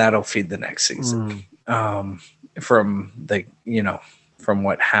that'll feed the next season. From the, you know, from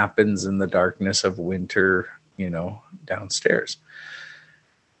what happens in the darkness of winter, you know, downstairs.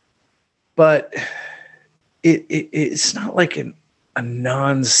 But it's not like a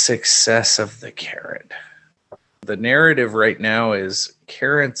non-success of the carrot. The narrative right now is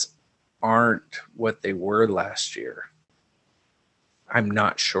carrots aren't what they were last year. I'm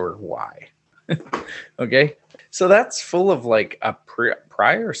not sure why. Okay. So that's full of like a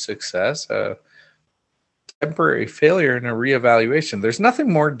prior success, a temporary failure, and a reevaluation. There's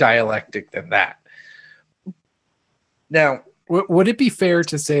nothing more dialectic than that. Now, would it be fair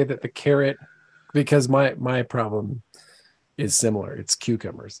to say that the carrot, because my problem is similar, it's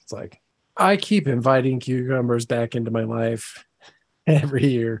cucumbers. It's like, I keep inviting cucumbers back into my life every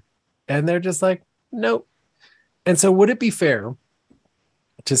year, and they're just like, nope. And so would it be fair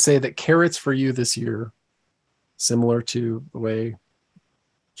to say that carrots for you this year, similar to the way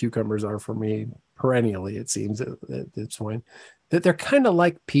cucumbers are for me perennially, it seems at this point, that they're kind of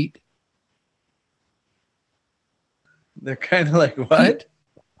like Pete? They're kind of like what?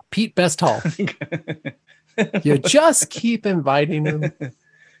 Pete Bestall. You just keep inviting them.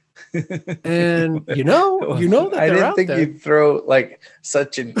 And you know that I didn't out think there. You'd throw like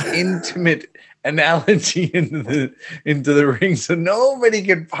such an intimate analogy into the ring, so nobody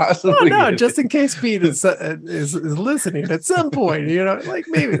could possibly. No, just in case Pete is listening at some point, you know, like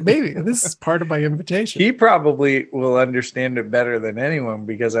maybe this is part of my invitation. He probably will understand it better than anyone,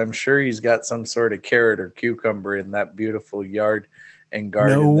 because I'm sure he's got some sort of carrot or cucumber in that beautiful yard and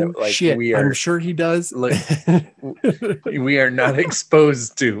garden that, like, shit. we are. I'm sure he does. Like, we are not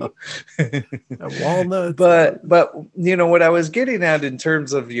exposed to. Walnuts. But you know what I was getting at in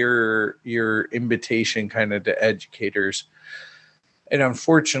terms of your invitation kind of to educators, and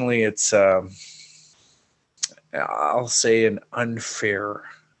unfortunately it's I'll say an unfair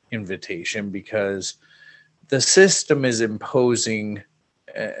invitation, because the system is imposing.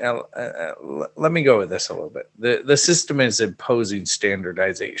 Let me go with this a little bit. The system is imposing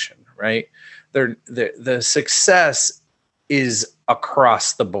standardization, right? The success is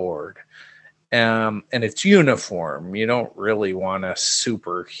across the board, and it's uniform. You don't really want a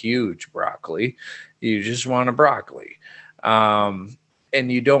super huge broccoli. You just want a broccoli, and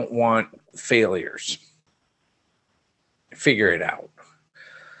you don't want failures. Figure it out.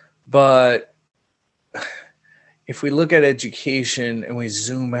 But if we look at education and we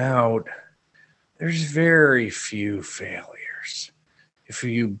zoom out, there's very few failures. If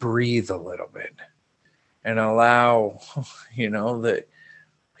you breathe a little bit and allow, you know, that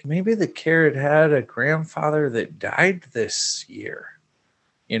maybe the carrot had a grandfather that died this year.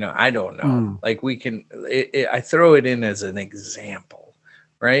 You know, I don't know. Like, we can, I throw it in as an example,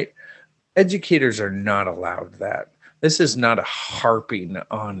 right? Educators are not allowed that. This is not a harping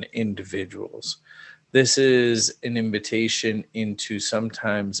on individuals. This is an invitation into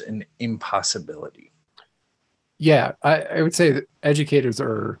sometimes an impossibility. Yeah, I would say that educators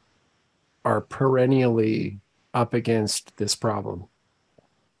are perennially up against this problem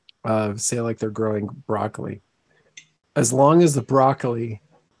of, say, like they're growing broccoli. As long as the broccoli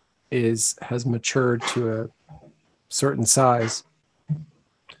has matured to a certain size,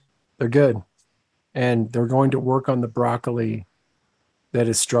 they're good. And they're going to work on the broccoli that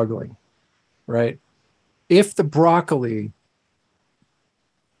is struggling, right? If the broccoli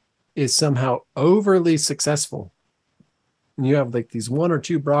is somehow overly successful, and you have like these one or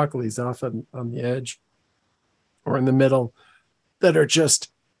two broccolis off on the edge or in the middle that are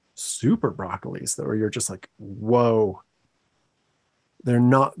just super broccolis, where you're just like, whoa, they're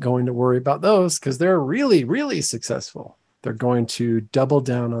not going to worry about those because they're really, really successful. They're going to double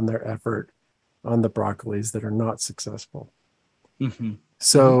down on their effort on the broccolis that are not successful. Mm-hmm.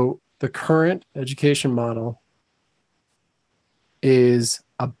 So the current education model is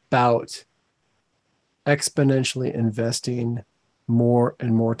about exponentially investing more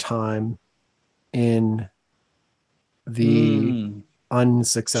and more time in the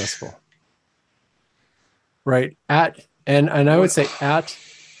unsuccessful, right? And I would say at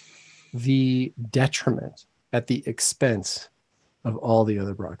the detriment, at the expense of all the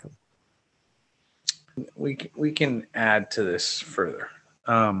other broccoli. We can add to this further.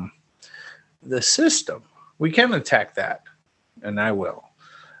 The system, we can attack that, and I will,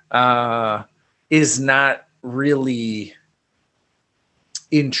 is not really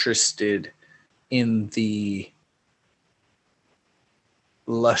interested in the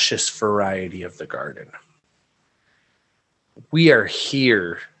luscious variety of the garden. We are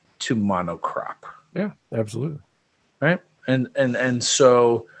here to monocrop. Yeah, absolutely. Right. And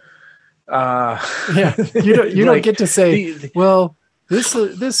so yeah, you don't get to say, well,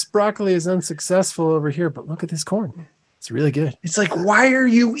 this broccoli is unsuccessful over here, but look at this corn. It's really good. It's like, why are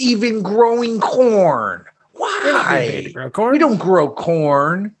you even growing corn? Why? Grow corn? We don't grow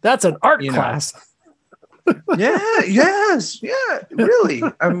corn. That's an art class. Yes, really.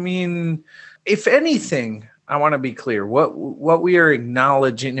 I mean, if anything, I want to be clear. What we are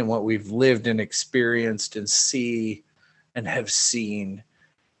acknowledging and what we've lived and experienced and see and have seen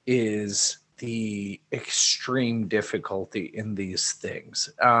is the extreme difficulty in these things.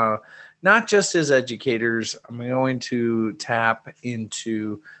 Not just as educators, I'm going to tap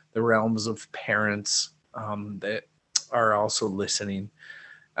into the realms of parents that are also listening.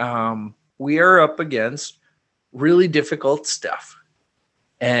 We are up against really difficult stuff.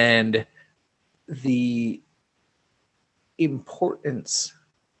 And the importance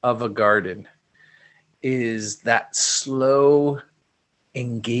of a garden is that slow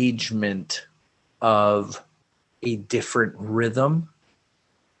engagement of a different rhythm,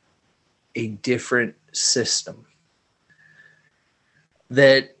 a different system.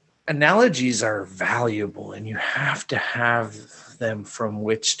 That analogies are valuable, and you have to have them from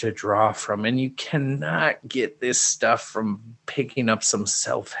which to draw from. And you cannot get this stuff from picking up some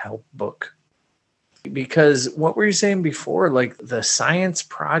self-help book. Because what were you saying before? Like the science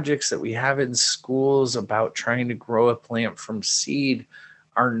projects that we have in schools about trying to grow a plant from seed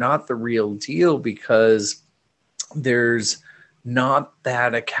are not the real deal, because there's not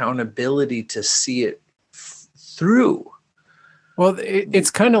that accountability to see it through. Well,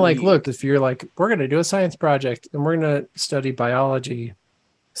 it's kind of like, look, if you're like, we're going to do a science project and we're going to study biology.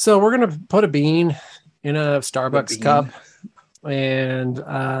 So we're going to put a bean in a Starbucks cup, and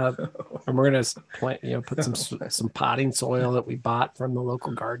we're going to plant, put some potting soil that we bought from the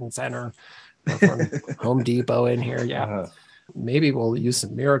local garden center or from Home Depot in here. Yeah. Maybe we'll use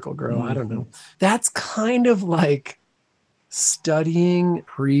some Miracle-Gro. I don't know. That's kind of like studying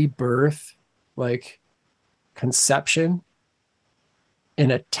pre-birth, like conception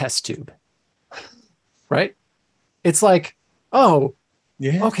in a test tube, right? It's like, oh,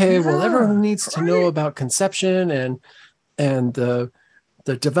 yeah, okay, well, everyone needs to know about conception and the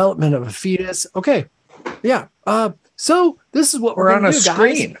development of a fetus. Okay, yeah. So this is what we're on a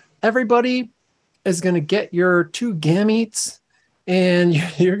screen. Guys. Everybody is going to get your 2 gametes, and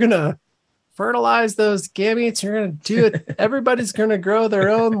you're going to fertilize those gametes. You're going to do it. Everybody's going to grow their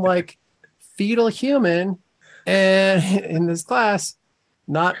own like fetal human, and in this class.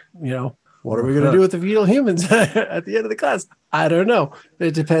 Not, what are we going to do with the fetal humans at the end of the class? I don't know.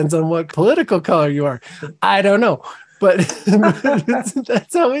 It depends on what political color you are. I don't know. But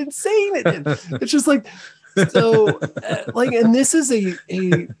that's how insane it is. It's just like, so, and this is a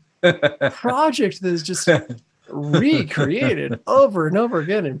project that is just recreated over and over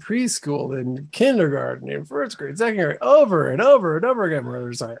again in preschool and kindergarten and first grade, second grade, over and over and over again, where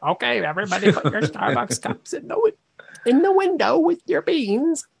there's like, okay, everybody put your Starbucks cups in the window with your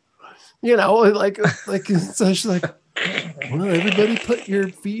beans, so she's like, well, everybody put your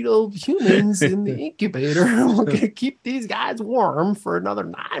fetal humans in the incubator. We're going to keep these guys warm for another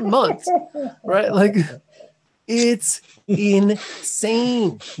 9 months, right? Like, it's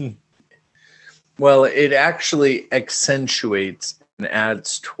insane. Well, it actually accentuates and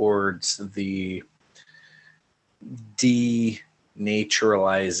adds towards the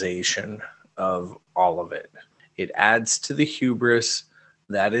denaturalization of all of it. It adds to the hubris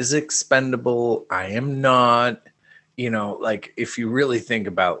that is expendable. I am not, like if you really think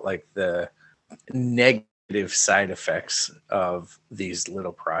about like the negative side effects of these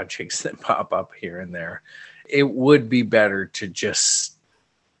little projects that pop up here and there, it would be better to just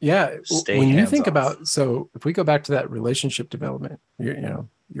stay when you think off. about, so if we go back to that relationship development,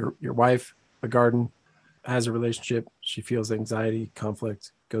 your wife the garden, has a relationship. She feels anxiety,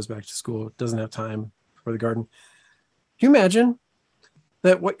 conflict, goes back to school, doesn't have time for the garden. Can you imagine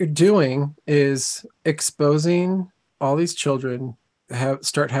that what you're doing is exposing all these children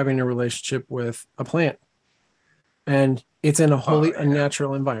start having a relationship with a plant, and it's in a wholly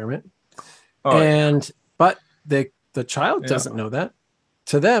unnatural environment. But the child doesn't know that.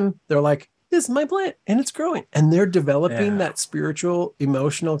 To them, they're like, this is my plant and it's growing, and they're developing that spiritual,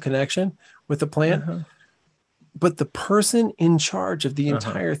 emotional connection with the plant. But the person in charge of the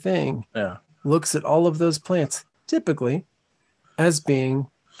entire thing looks at all of those plants typically as being,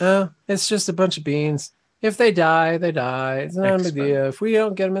 it's just a bunch of beans. If they die, they die. It's not a big deal. If we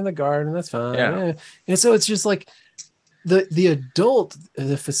don't get them in the garden, that's fine. Yeah. And so it's just like the adult,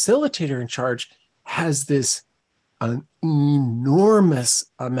 the facilitator in charge, has this an enormous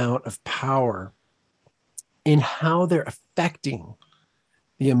amount of power in how they're affecting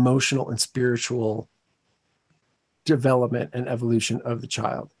the emotional and spiritual development and evolution of the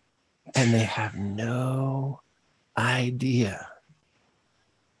child. And they have no idea.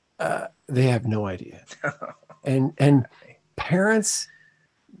 They have no idea. And parents,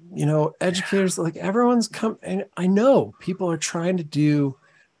 educators, like everyone's come, and I know people are trying to do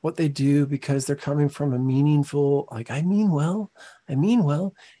what they do because they're coming from a meaningful, like, I mean well.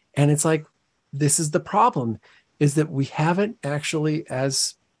 And it's like, this is the problem, is that we haven't actually,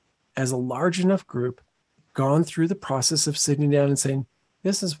 as a large enough group, gone through the process of sitting down and saying,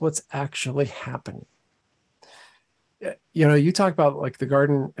 this is what's actually happening. You talk about like the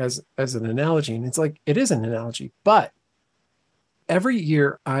garden as an analogy, and it's like, it is an analogy, but every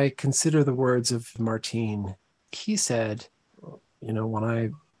year I consider the words of Martine. He said, when I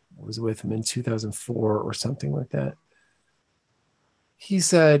was with him in 2004 or something like that, he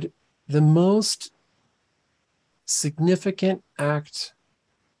said, the most significant act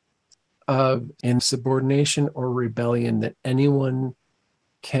of insubordination or rebellion that anyone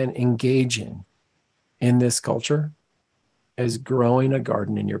can engage in this culture is growing a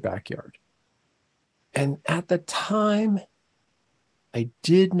garden in your backyard. And at the time, I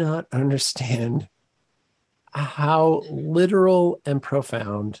did not understand how literal and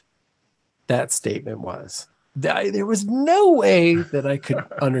profound that statement was. There was no way that I could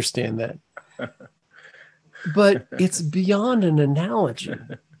understand that. But it's beyond an analogy.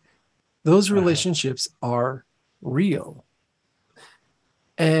 Those relationships are real.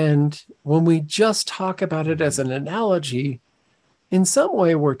 And when we just talk about it as an analogy, in some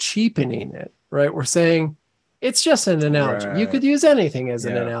way we're cheapening it, right? We're saying it's just an analogy. Right. You could use anything as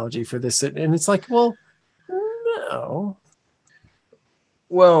an analogy for this. And it's like, well, no.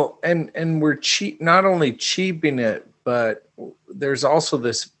 Well, and we're not only cheaping it, but there's also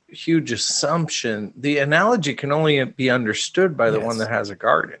this huge assumption. The analogy can only be understood by the one that has a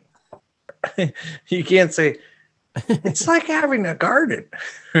garden. You can't say, it's like having a garden,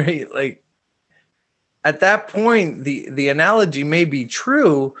 right? Like at that point, the analogy may be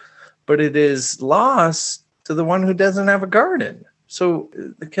true, but it is lost to the one who doesn't have a garden. So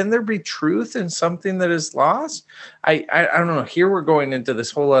can there be truth in something that is lost? I don't know. Here we're going into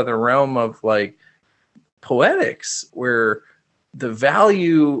this whole other realm of like poetics, where the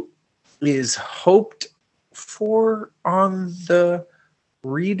value is hoped for on the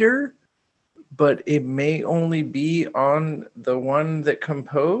reader, but it may only be on the one that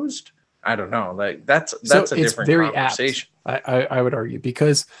composed. I don't know. Like that's a different conversation. I would argue,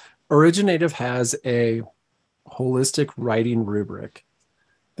 because Originative has a holistic writing rubric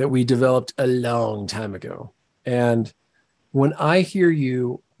that we developed a long time ago. And when I hear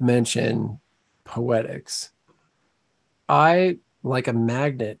you mention poetics, I, like a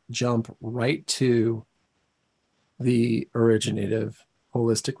magnet, jump right to the Originative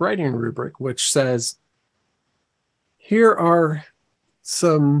holistic writing rubric, which says, here are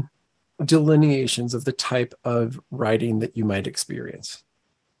some delineations of the type of writing that you might experience.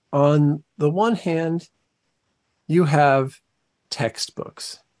 On the one hand, you have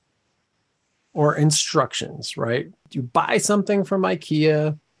textbooks or instructions, right? You buy something from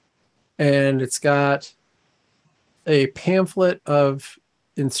IKEA and it's got a pamphlet of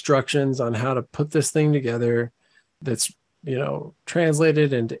instructions on how to put this thing together that's,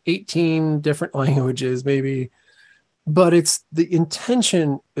 translated into 18 different languages, maybe. But the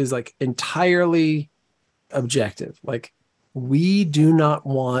intention is like entirely objective. Like, we do not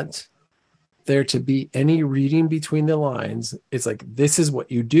want there to be any reading between the lines. It's like, this is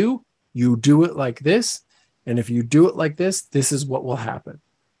what you do it like this. And if you do it like this, this is what will happen,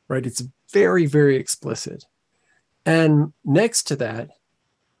 right? It's very, very explicit. And next to that,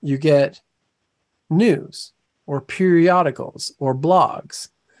 you get news or periodicals or blogs.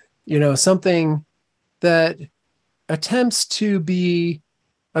 something that attempts to be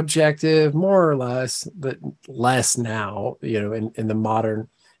objective, more or less, but less now,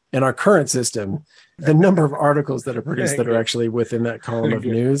 in our current system, the number of articles that are produced that are actually within that column of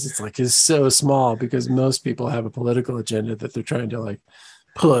news, is so small because most people have a political agenda that they're trying to like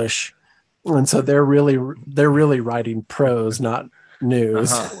push. And so they're really writing prose, not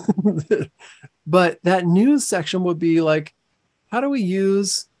news. But that news section would be like, how do we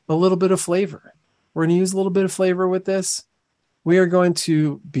use a little bit of flavor? We're going to use a little bit of flavor with this. We are going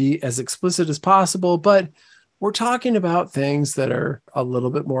to be as explicit as possible, but we're talking about things that are a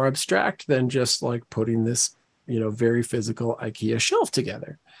little bit more abstract than just like putting this, very physical IKEA shelf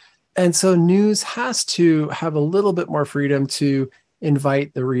together. And so news has to have a little bit more freedom to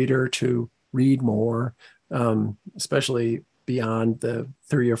invite the reader to read more, especially beyond the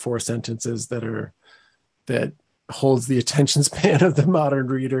 3 or 4 sentences that holds the attention span of the modern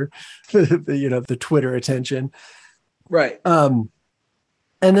reader, the Twitter attention. Right. And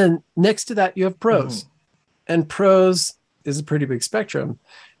then next to that, you have prose. And prose is a pretty big spectrum.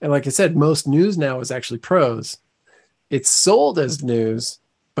 And like I said, most news now is actually prose. It's sold as news,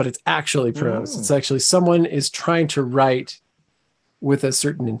 but it's actually prose. It's actually someone is trying to write with a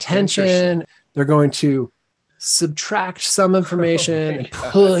certain intention. They're going to subtract some information and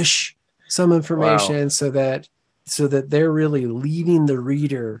push some information so that they're really leading the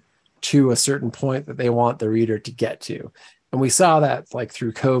reader to a certain point that they want the reader to get to. And we saw that like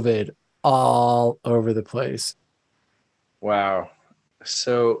through COVID all over the place. Wow.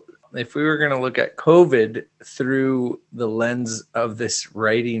 So if we were going to look at COVID through the lens of this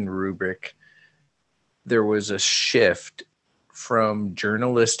writing rubric, there was a shift from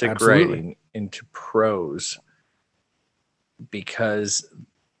journalistic writing into prose because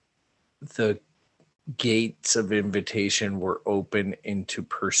the gates of invitation were open into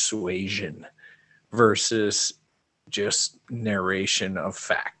persuasion versus just narration of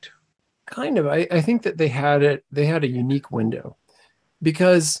fact. Kind of. I think that they had a unique window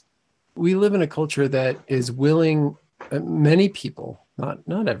because we live in a culture that is willing, many people, not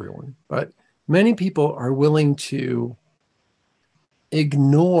everyone, but many people are willing to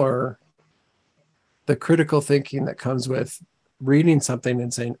ignore the critical thinking that comes with reading something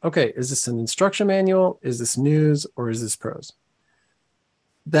and saying, okay, is this an instruction manual? Is this news? Or is this prose?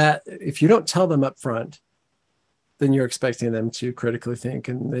 That if you don't tell them up front, then you're expecting them to critically think,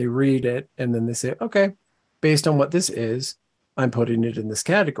 and they read it and then they say, okay, based on what this is, I'm putting it in this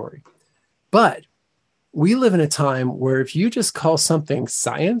category. But we live in a time where if you just call something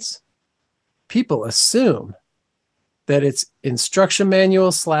science, people assume that it's instruction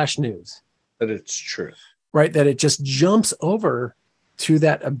manual / news. That it's true. Right? That it just jumps over to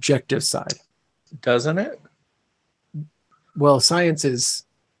that objective side. Doesn't it? Well, science is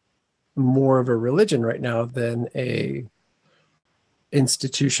more of a religion right now than a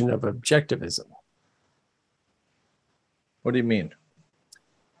institution of objectivism. What do you mean?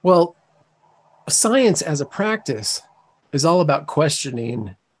 Well, science as a practice is all about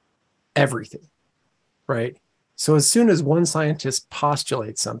questioning everything, right? So as soon as one scientist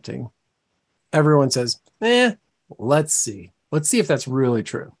postulates something, everyone says, let's see. Let's see if that's really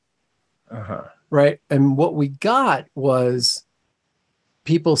true. Right? And what we got was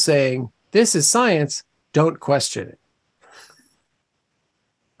people saying, this is science, don't question it.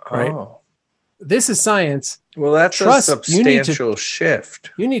 Right? This is science. Well, that's a substantial shift.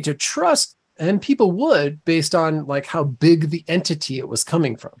 You need to trust, and people would based on like how big the entity it was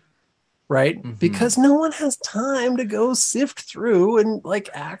coming from. Right? Because no one has time to go sift through and like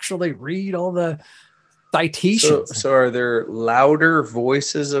actually read all the citations. So are there louder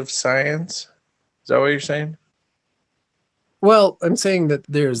voices of science? Is that what you're saying? Well, I'm saying that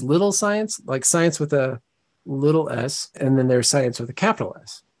there's little science, like science with a little s, and then there's science with a capital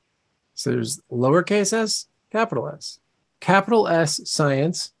S. So there's lowercase s, capital S. Capital S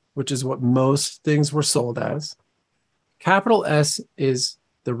science, which is what most things were sold as. Capital S is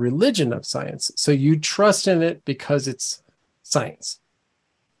the religion of science. So you trust in it because it's science.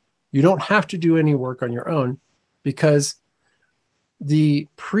 You don't have to do any work on your own because the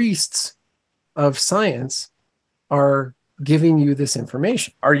priests of science are giving you this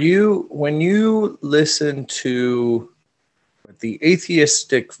information. When you listen to the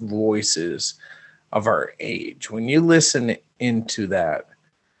atheistic voices of our age, when you listen into that,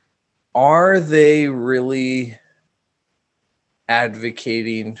 are they really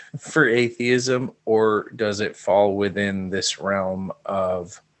advocating for atheism, or does it fall within this realm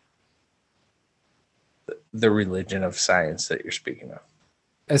of the religion of science that you're speaking of?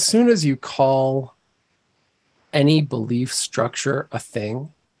 As soon as you call any belief structure a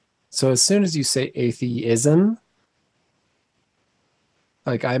thing, So as soon as you say atheism,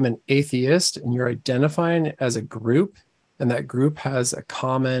 like I'm an atheist and you're identifying as a group, and that group has a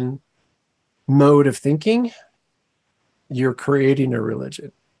common mode of thinking, you're creating a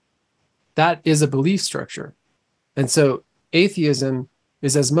religion. That is a belief structure. And so atheism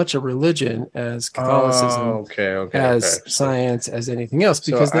is as much a religion as Catholicism, as science, as anything else.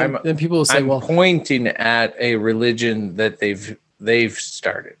 Because then people will say, I'm pointing at a religion that they've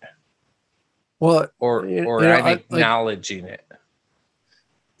started. Well, or I'm acknowledging it.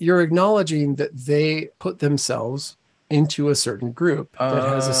 You're acknowledging that they put themselves into a certain group that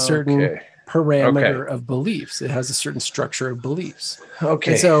has a certain parameter of beliefs. It has a certain structure of beliefs.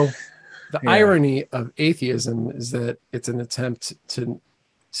 Okay. And so the irony of atheism is that it's an attempt to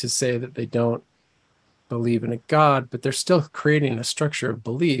say that they don't believe in a God, but they're still creating a structure of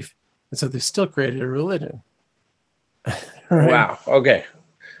belief. And so they've still created a religion. Right? Wow. Okay.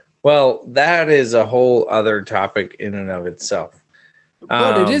 Well, that is a whole other topic in and of itself.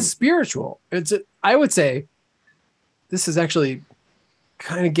 But it is spiritual. I would say this is actually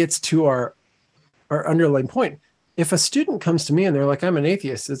kind of gets to our underlying point. If a student comes to me and they're like, I'm an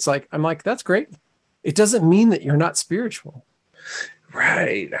atheist, I'm like, that's great. It doesn't mean that you're not spiritual.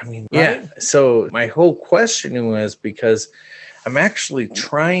 Right. I mean, right? Yeah. So my whole question was because I'm actually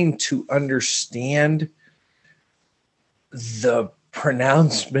trying to understand the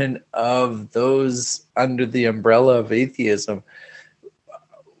pronouncement of those under the umbrella of atheism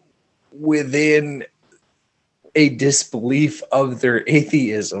within a disbelief of their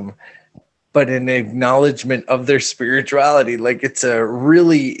atheism, but an acknowledgement of their spirituality. Like, it's a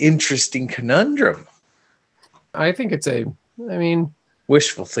really interesting conundrum. I think it's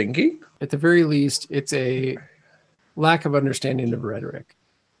wishful thinking. At the very least, it's a lack of understanding of rhetoric.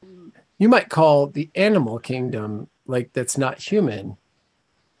 You might call the animal kingdom, like that's not human,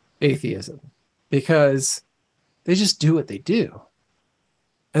 atheism, because they just do what they do.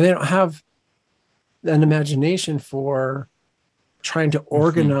 And they don't have an imagination for trying to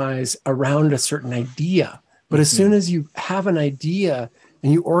organize around a certain idea. But as soon as you have an idea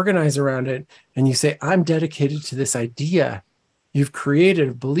and you organize around it and you say, I'm dedicated to this idea, you've created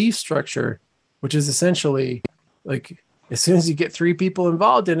a belief structure, which is essentially like, as soon as you get 3 people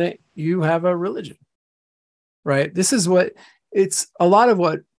involved in it, you have a religion, right? This is what it's a lot of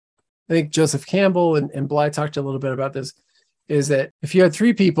what I think Joseph Campbell and Bly talked a little bit about this, is that if you had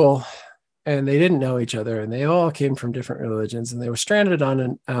 3 people and they didn't know each other and they all came from different religions and they were stranded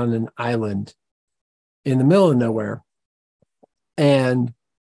on an island in the middle of nowhere and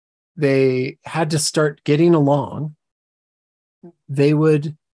they had to start getting along, they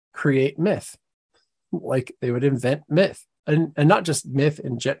would create myth. Like they would invent myth, and not just myth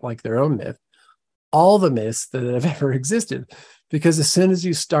and like their own myth, all the myths that have ever existed. Because as soon as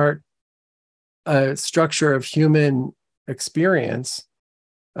you start a structure of human experience,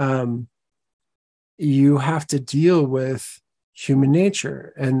 you have to deal with human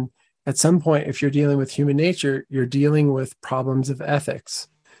nature. And at some point, if you're dealing with human nature, you're dealing with problems of ethics,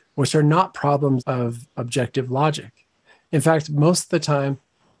 which are not problems of objective logic. In fact, most of the time,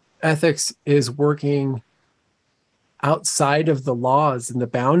 ethics is working outside of the laws and the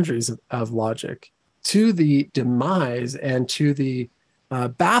boundaries of logic to the demise and to the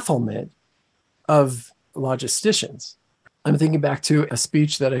bafflement of logisticians. I'm thinking back to a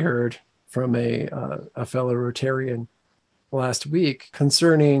speech that I heard from a fellow Rotarian last week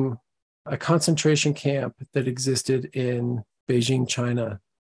concerning a concentration camp that existed in Beijing, China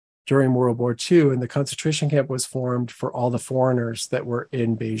during World War II. And the concentration camp was formed for all the foreigners that were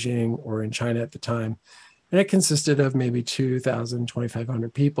in Beijing or in China at the time. And it consisted of maybe 2,000,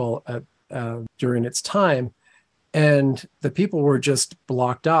 2,500 people during its time. And the people were just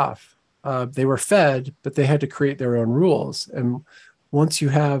blocked off. They were fed, but they had to create their own rules. And once you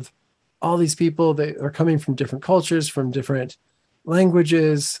have all these people that are coming from different cultures, from different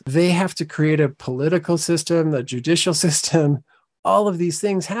languages, they have to create a political system, the judicial system. All of these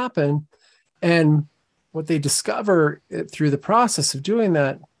things happen. And what they discover through the process of doing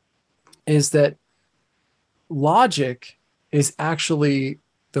that is that logic is actually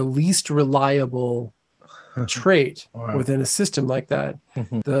the least reliable trait within a system like that.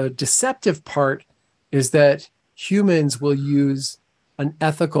 The deceptive part is that humans will use an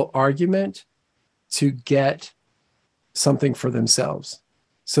ethical argument to get something for themselves.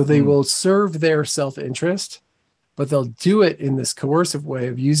 So they will serve their self-interest, but they'll do it in this coercive way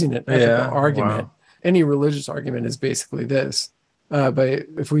of using an ethical argument. Wow. Any religious argument is basically this. But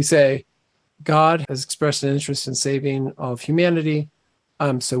if we say God has expressed an interest in saving all of humanity,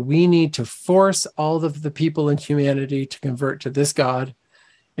 so we need to force all of the people in humanity to convert to this God.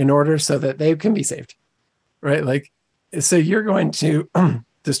 in order so that they can be saved, right? Like, so you're going to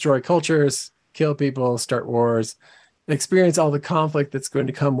destroy cultures, kill people, start wars, experience all the conflict that's going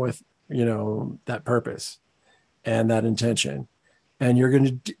to come with, that purpose and that intention. And you're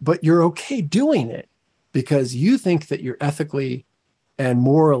going to, but you're okay doing it because you think that you're ethically and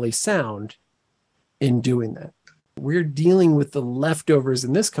morally sound in doing that. We're dealing with the leftovers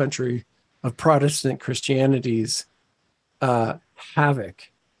in this country of Protestant Christianity's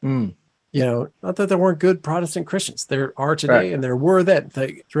havoc. Not that there weren't good Protestant Christians. There are today, right, and there were then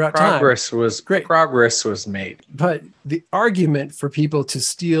throughout progress time. Was great. Progress was made. But the argument for people to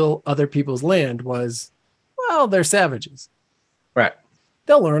steal other people's land was, well, they're savages. Right.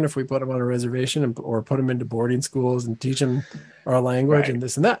 They'll learn if we put them on a reservation or put them into boarding schools and teach them our language, right, and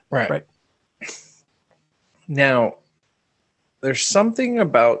this and that. Right. Now, there's something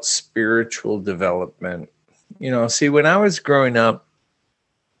about spiritual development. See, when I was growing up,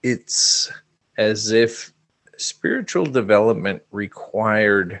 it's as if spiritual development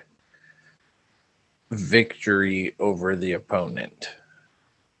required victory over the opponent.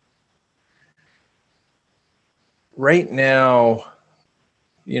 Right now,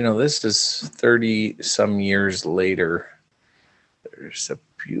 this is 30 some years later. There's a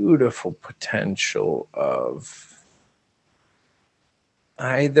beautiful potential of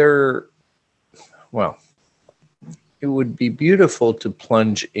it would be beautiful to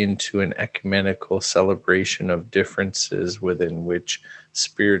plunge into an ecumenical celebration of differences within which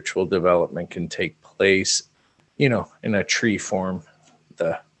spiritual development can take place, in a tree form,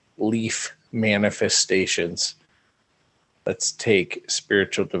 the leaf manifestations. Let's take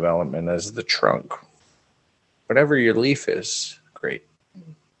spiritual development as the trunk. Whatever your leaf is, great.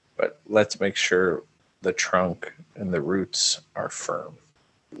 But let's make sure the trunk and the roots are firm.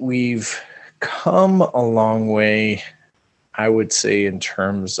 We've come a long way, I would say, in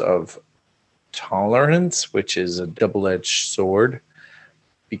terms of tolerance, which is a double-edged sword,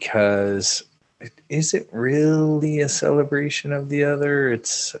 because it isn't really a celebration of the other.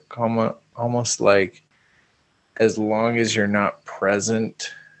 It's almost like, as long as you're not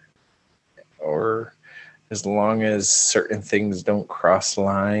present, or as long as certain things don't cross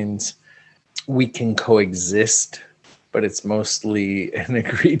lines, we can coexist. But it's mostly an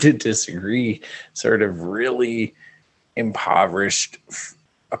agree to disagree, sort of really impoverished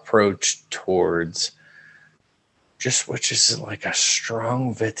approach towards which is like a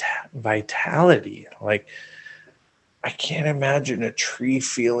strong vitality. Like, I can't imagine a tree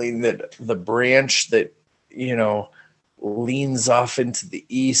feeling that the branch that, leans off into the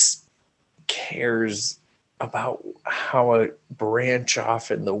east cares about how a branch off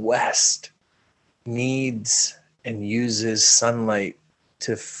in the west needs and uses sunlight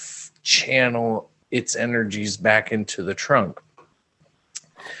to channel its energies back into the trunk.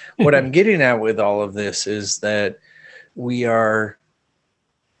 What I'm getting at with all of this is that we are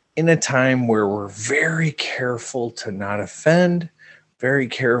in a time where we're very careful to not offend, very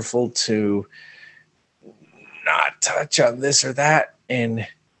careful to not touch on this or that. And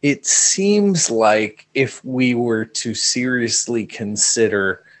it seems like if we were to seriously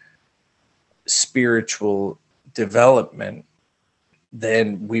consider spiritual development,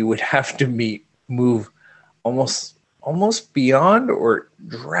 then we would have to move almost beyond or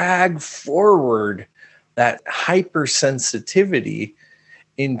drag forward that hypersensitivity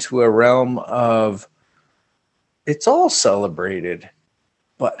into a realm of it's all celebrated,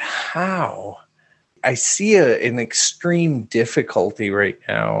 but how? I see an extreme difficulty right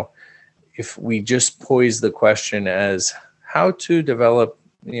now if we just pose the question as how to develop,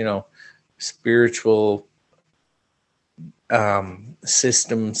 spiritual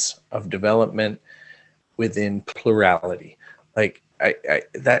systems of development within plurality. Like, I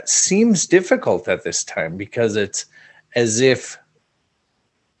that seems difficult at this time, because it's as if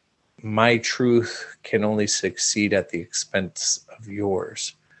my truth can only succeed at the expense of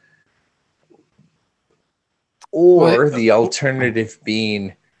yours. Or the alternative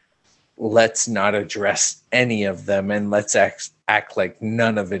being, let's not address any of them and let's act like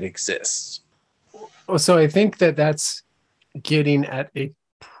none of it exists. So I think that's getting at a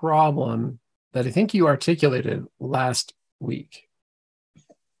problem that I think you articulated last week.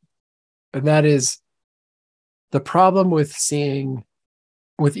 And that is the problem with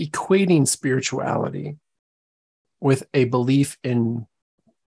equating spirituality with a belief in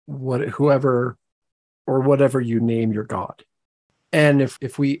whoever or whatever you name your God. And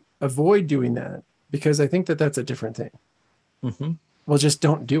if we avoid doing that, because I think that's a different thing, well, just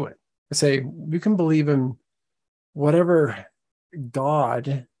don't do it. Say, you can believe in whatever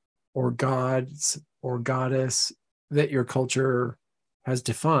God or gods or goddess that your culture has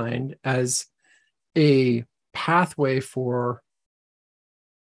defined as a pathway for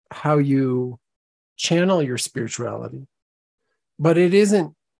how you channel your spirituality, but it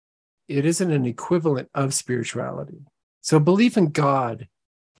isn't an equivalent of spirituality. So belief in God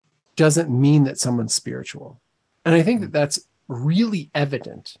doesn't mean that someone's spiritual. And I think that that's really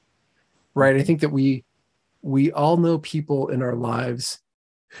evident, right? I think that we all know people in our lives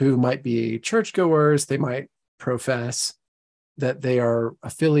who might be churchgoers. They might profess that they are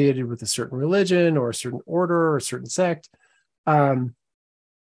affiliated with a certain religion or a certain order or a certain sect. But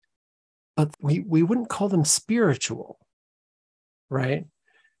we wouldn't call them spiritual, right?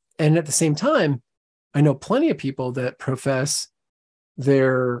 And at the same time, I know plenty of people that profess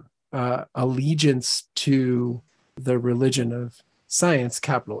their allegiance to the religion of science,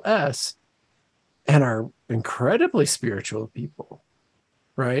 capital S, and are incredibly spiritual people,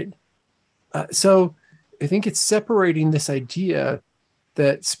 right? So I think it's separating this idea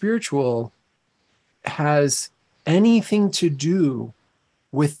that spiritual has anything to do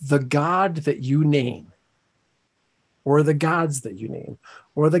with the God that you name, or the gods that you name,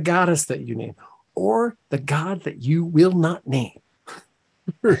 or the goddess that you name, or the God that you will not name.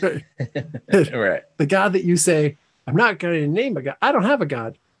 Right. Right. The God that you say, I'm not going to name a God. I don't have a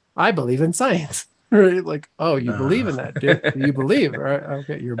God. I believe in science. Right? Like, oh, you believe in that, dude. You believe, right?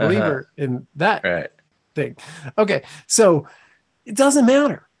 Okay, you're a believer in that thing. Okay, so it doesn't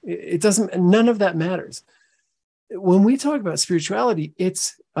matter. It doesn't, none of that matters. When we talk about spirituality,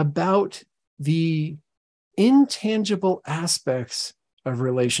 it's about the intangible aspects of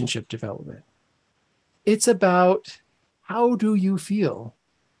relationship development. It's about, how do you feel?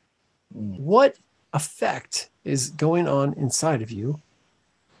 What effect is going on inside of you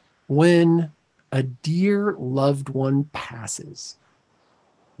when a dear loved one passes?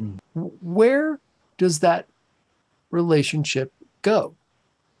 Where does that relationship go?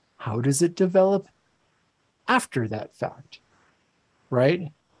 How does it develop after that fact?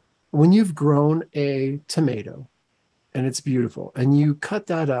 Right? When you've grown a tomato and it's beautiful, and you cut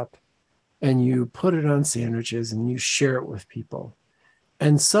that up and you put it on sandwiches and you share it with people,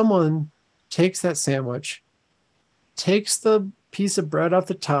 and someone takes that sandwich, takes the piece of bread off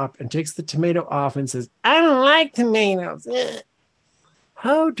the top and takes the tomato off and says, I don't like tomatoes.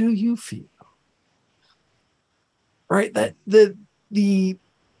 How do you feel? Right? That the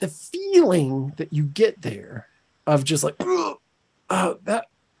feeling that you get there of just like, that,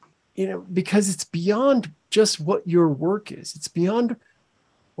 because it's beyond just what your work is. It's beyond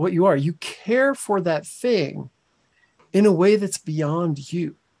what you are. You care for that thing in a way that's beyond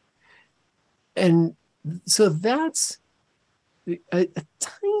you. And so that's a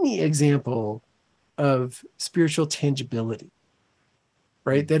tiny example of spiritual tangibility,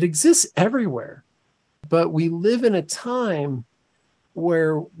 right? That exists everywhere. But we live in a time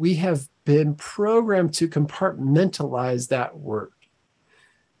where we have been programmed to compartmentalize that word.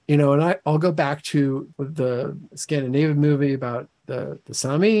 And I'll go back to the Scandinavian movie about the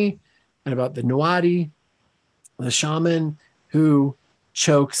Sami and about the Nuadi, the shaman who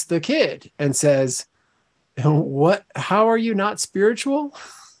chokes the kid and says, how are you not spiritual?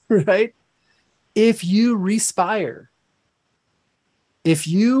 Right? If you respire, if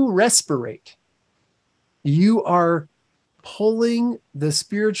you respirate, you are pulling the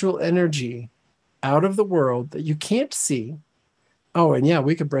spiritual energy out of the world that you can't see. Oh, and yeah,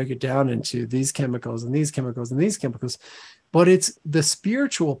 we could break it down into these chemicals and these chemicals and these chemicals, but it's the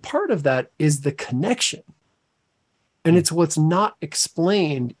spiritual part of that is the connection. And it's what's not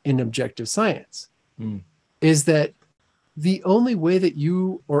explained in objective science, is that the only way that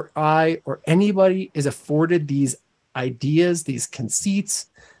you or I or anybody is afforded these ideas, these conceits,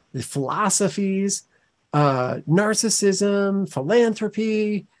 the philosophies, narcissism,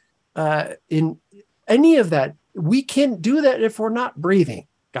 philanthropy, in any of that, we can't do that if we're not breathing,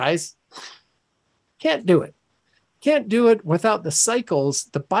 guys. Can't do it. Can't do it without the cycles,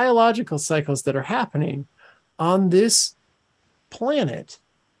 the biological cycles that are happening on this planet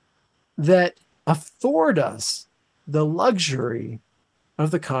that afford us the luxury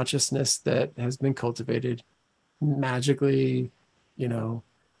of the consciousness that has been cultivated magically,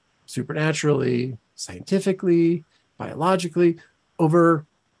 supernaturally, scientifically, biologically over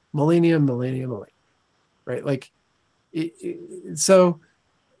millennia, right? Like, so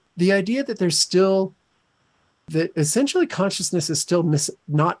the idea that there's still, that essentially consciousness is still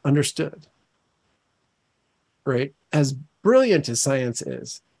not understood, right? As brilliant as science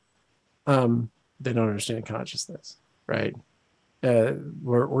is, they don't understand consciousness, right?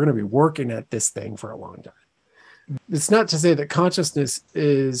 We're going to be working at this thing for a long time. It's not to say that consciousness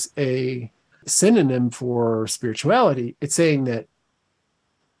is a synonym for spirituality. It's saying that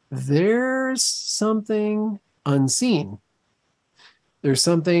there's something unseen. There's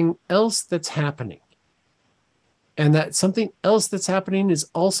something else that's happening. And that something else that's happening is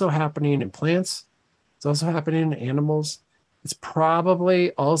also happening in plants. It's also happening in animals. It's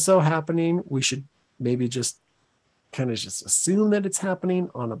probably also happening. We should maybe just kind of just assume that it's happening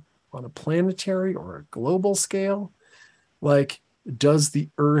on a planetary or a global scale. Like, does the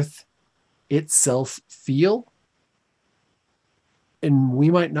Earth itself feel? And we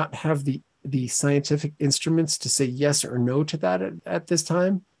might not have the scientific instruments to say yes or no to that at this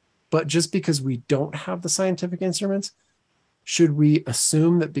time. But just because we don't have the scientific instruments, should we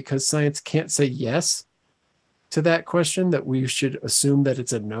assume that because science can't say yes to that question, that we should assume that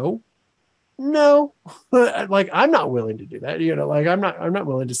it's a no? No. Like, I'm not willing to do that. Like, I'm not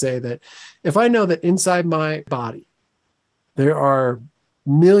willing to say that if I know that inside my body there are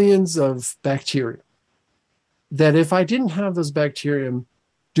millions of bacteria, that if I didn't have those bacteria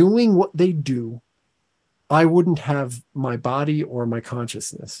doing what they do, I wouldn't have my body or my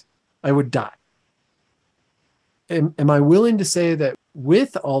consciousness. I would die. Am I willing to say that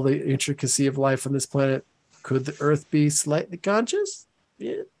with all the intricacy of life on this planet, could the Earth be slightly conscious?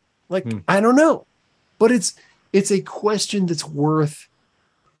 Yeah. Like, I don't know. But it's a question that's worth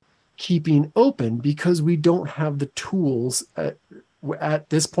keeping open, because we don't have the tools at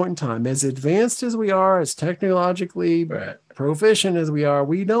this point in time. As advanced as we are, as technologically proficient as we are,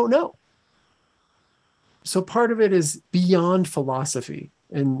 we don't know. So part of it is beyond philosophy.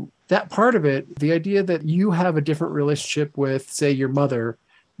 And that part of it, the idea that you have a different relationship with, say, your mother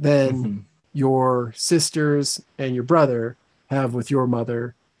than your sisters and your brother have with your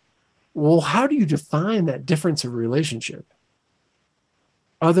mother. Well, how do you define that difference of relationship?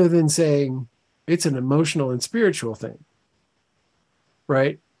 Other than saying it's an emotional and spiritual thing,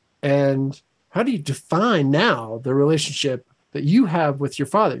 right? And how do you define now the relationship that you have with your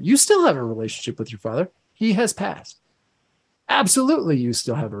father? You still have a relationship with your father. He has passed. Absolutely, you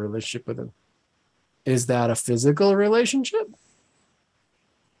still have a relationship with him. Is that a physical relationship?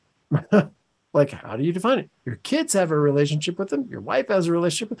 Like, how do you define it? Your kids have a relationship with him. Your wife has a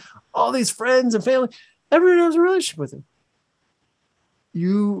relationship with him. All these friends and family, everyone has a relationship with him.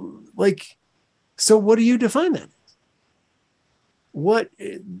 So what do you define that?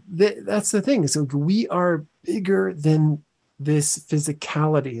 That's the thing. So we are bigger than this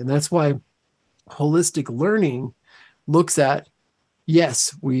physicality. And that's why holistic learning looks at,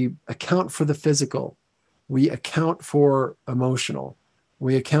 yes, we account for the physical, we account for emotional,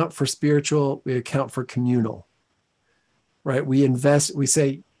 we account for spiritual, we account for communal, right? We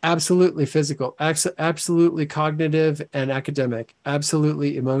say absolutely physical, absolutely cognitive and academic,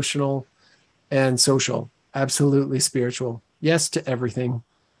 absolutely emotional and social, absolutely spiritual. Yes to everything,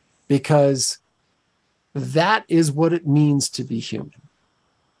 because that is what it means to be human.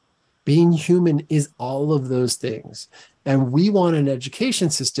 Being human is all of those things. And we want an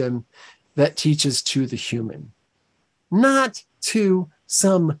education system that teaches to the human, not to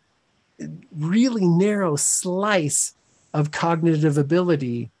some really narrow slice of cognitive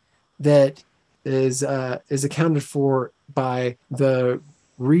ability that is accounted for by the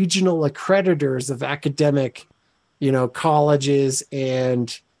regional accreditors of academic, colleges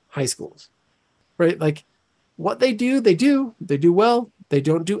and high schools, right? Like, what they do well. They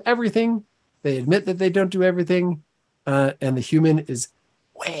don't do everything. They admit that they don't do everything. And the human is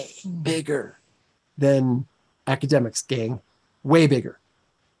way bigger than academics, gang. Way bigger.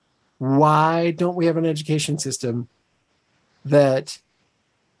 Why don't we have an education system that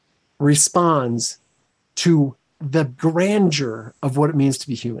responds to the grandeur of what it means to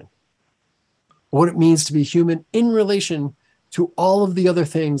be human? What it means to be human in relation to all of the other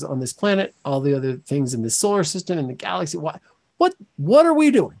things on this planet, all the other things in the solar system, in the galaxy. What are we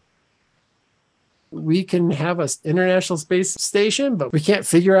doing? We can have an international space station, but we can't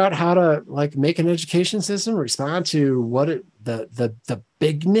figure out how to make an education system respond to the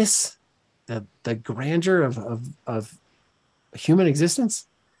bigness, the grandeur of human existence.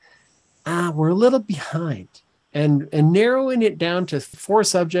 We're a little behind, and narrowing it down to 4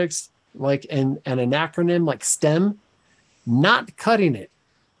 subjects, and an acronym like STEM, not cutting it.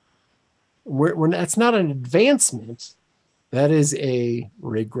 That's not an advancement. That is a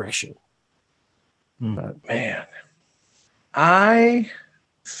regression. But, man, I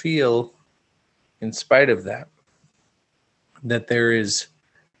feel, in spite of that there is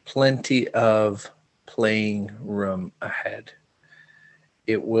plenty of playing room ahead.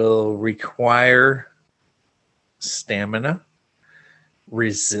 It will require stamina,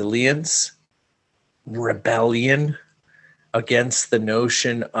 resilience, rebellion against the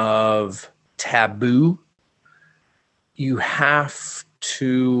notion of taboo. You have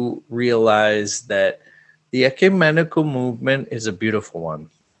to realize that the ecumenical movement is a beautiful one.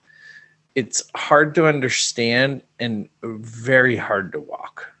 It's hard to understand and very hard to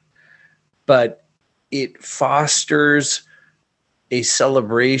walk, but it fosters a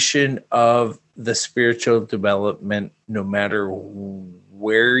celebration of the spiritual development, no matter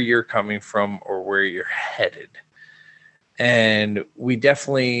where you're coming from or where you're headed. And we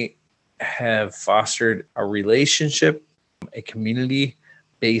definitely have fostered a relationship, a community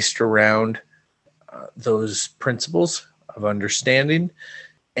based around those principles of understanding.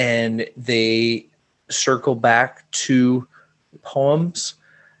 And they circle back to poems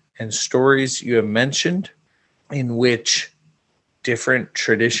and stories you have mentioned, in which different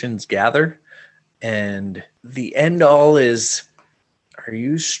traditions gather. And the end all is, are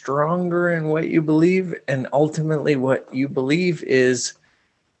you stronger in what you believe? And ultimately what you believe is,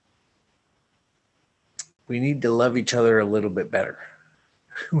 we need to love each other a little bit better.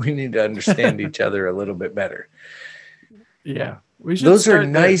 We need to understand each other a little bit better. Yeah. We should Those are start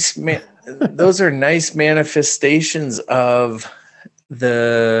nice those are nice manifestations of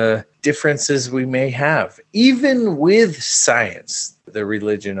the differences we may have, even with science, the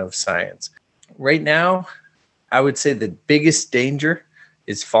religion of science. Right now, I would say the biggest danger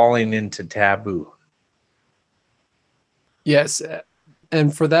is falling into taboo. Yes.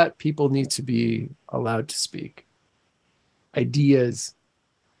 And for that, people need to be allowed to speak. Ideas,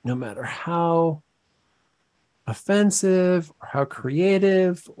 no matter how offensive or how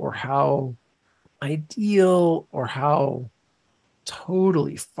creative or how ideal or how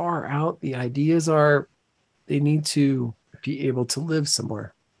totally far out the ideas are, they need to be able to live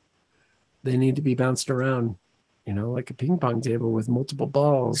somewhere. They need to be bounced around, like a ping pong table with multiple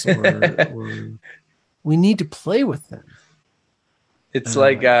balls, or we need to play with them. It's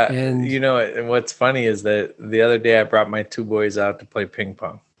like, and and what's funny is that the other day I brought my two boys out to play ping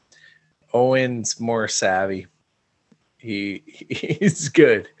pong. Owen's more savvy. He's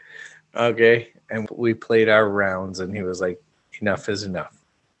good. Okay. And we played our rounds and he was like, enough is enough.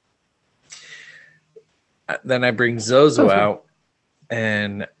 Then I bring Zozo out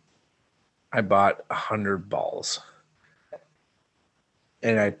and I bought 100 balls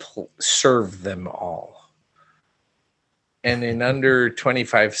and I served them all. And in under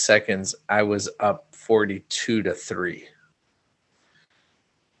 25 seconds, I was up 42-3.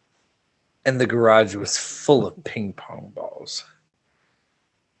 And the garage was full of ping pong balls.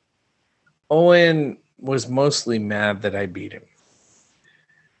 Owen was mostly mad that I beat him.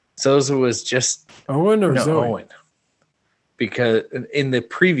 Zozo was just Owen or Zoe? Owen. Because in the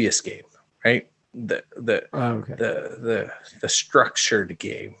previous game, right? The structured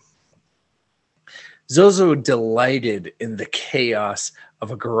game. Zozo delighted in the chaos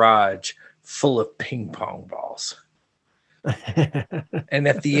of a garage full of ping pong balls. And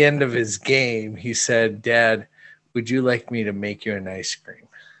at the end of his game, he said, "Dad, would you like me to make you an ice cream?"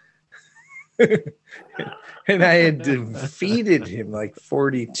 And I had defeated him like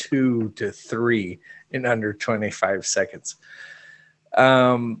 42-3 in under 25 seconds.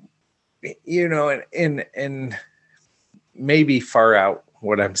 And maybe far out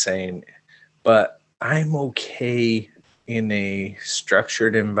what I'm saying, but I'm okay in a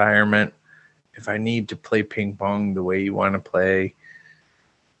structured environment. If I need to play ping pong the way you want to play,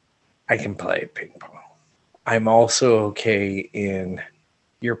 I can play ping pong. I'm also okay in,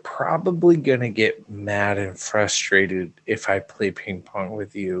 you're probably going to get mad and frustrated if I play ping pong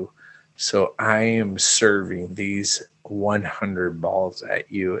with you. So I am serving these 100 balls at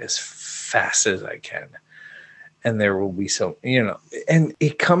you as fast as I can. And there will be some, and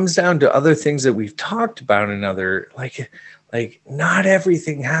it comes down to other things that we've talked about in other, like not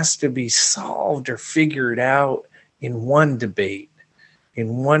everything has to be solved or figured out in one debate,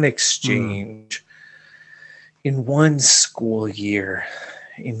 in one exchange, in one school year,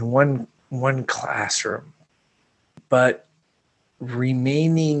 in one classroom, but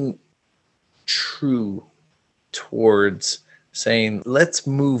remaining true towards saying, let's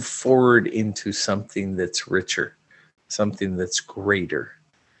move forward into something that's richer, something that's greater,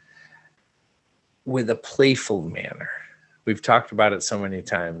 with a playful manner. We've talked about it so many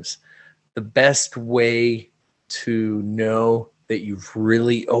times. The best way to know that you've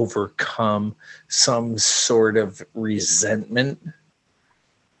really overcome some sort of resentment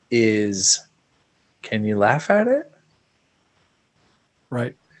is, can you laugh at it?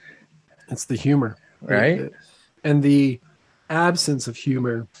 Right. It's the humor. Right. And the absence of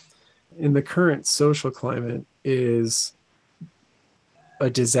humor in the current social climate is a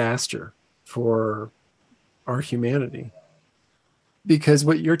disaster for our humanity. Because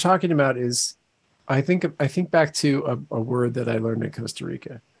what you're talking about is I think back to a word that I learned in Costa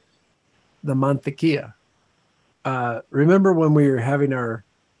Rica, the mantequilla. Remember when we were having our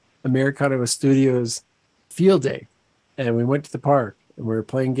Americano Studios field day, and we went to the park and we were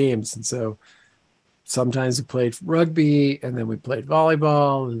playing games, and so sometimes we played rugby, and then we played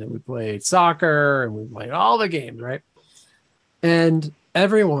volleyball, and then we played soccer, and we played all the games, right? And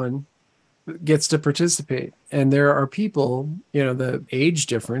everyone gets to participate. And there are people, the age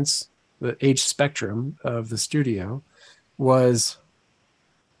difference, the age spectrum of the studio was,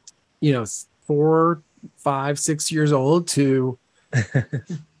 4, 5, 6 years old to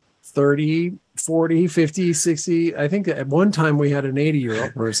 30, 40, 50, 60. I think at one time we had an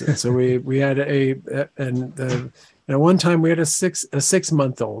 80-year-old person. So we had at one time we had a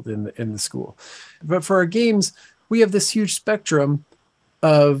 6-month-old in the school. But for our games, we have this huge spectrum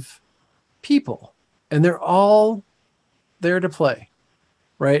of people, and they're all there to play,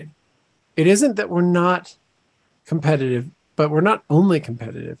 right? It isn't that we're not competitive, but we're not only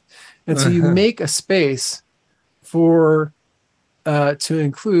competitive. And so you make a space for to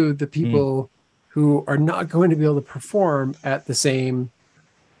include the people who are not going to be able to perform at the same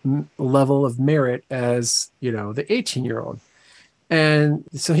level of merit as, the 18-year-old. And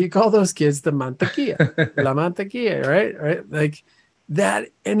so you call those kids the mantequilla, la mantequilla, right? Like that.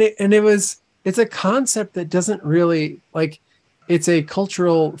 And it's a concept that doesn't really, like, it's a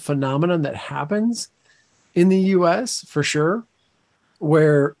cultural phenomenon that happens in the US for sure,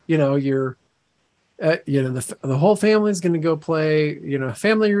 where, you're, the whole family is going to go play,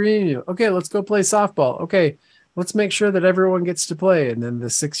 family reunion. Okay, let's go play softball. Okay, let's make sure that everyone gets to play. And then the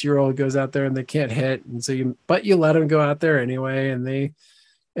 6-year-old goes out there and they can't hit. And so you let them go out there anyway.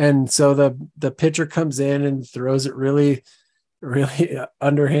 And so the pitcher comes in and throws it really, really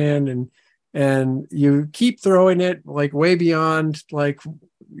underhand. And you keep throwing it like way beyond, like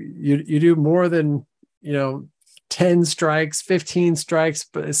you do more than, 10 strikes, 15 strikes.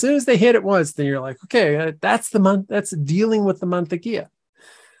 But as soon as they hit it once, then you're like, okay, that's dealing with the mantequilla.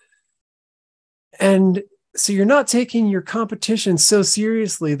 And so you're not taking your competition so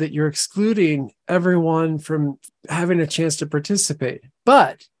seriously that you're excluding everyone from having a chance to participate.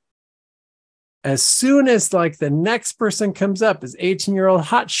 But as soon as like the next person comes up is 18-year-old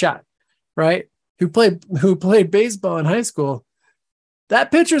hotshot, right? Who played baseball in high school,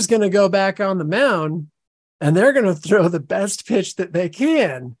 that pitcher's going to go back on the mound and they're going to throw the best pitch that they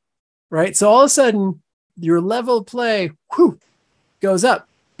can, right? So all of a sudden your level of play goes up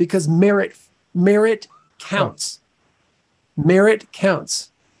because merit counts. Merit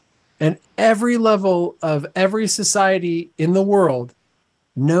counts. And every level of every society in the world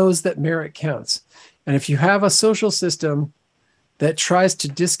knows that merit counts. And if you have a social system that tries to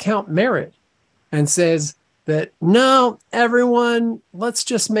discount merit and says that, no, everyone, let's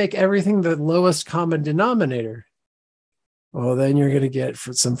just make everything the lowest common denominator, well, then you're going to get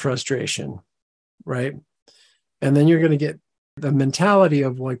some frustration, right? And then you're going to get the mentality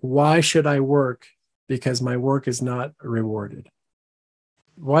of like, why should I work? Because my work is not rewarded.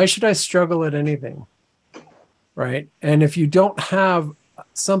 Why should I struggle at anything? Right? And if you don't have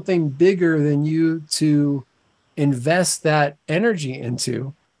something bigger than you to invest that energy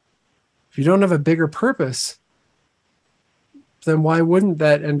into, if you don't have a bigger purpose, then why wouldn't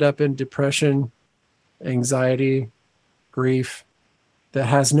that end up in depression, anxiety, grief that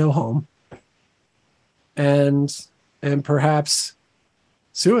has no home, and perhaps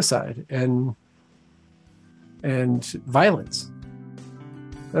suicide and violence?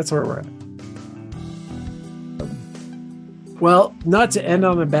 That's where we're at. Well, not to end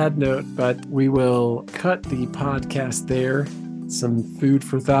on a bad note, but we will cut the podcast there. Some food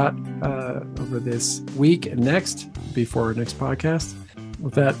for thought over this week and next before our next podcast.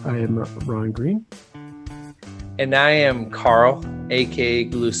 With that, I am Ron Green. And I am Carl, aka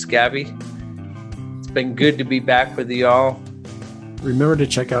Glue Scabby. It's been good to be back with y'all. Remember to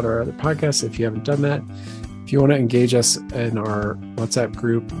check out our other podcasts if you haven't done that. If you want to engage us in our WhatsApp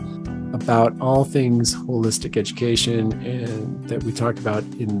group about all things holistic education and that we talked about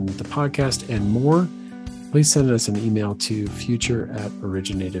in the podcast and more, please send us an email to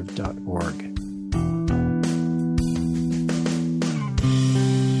future@originative.org.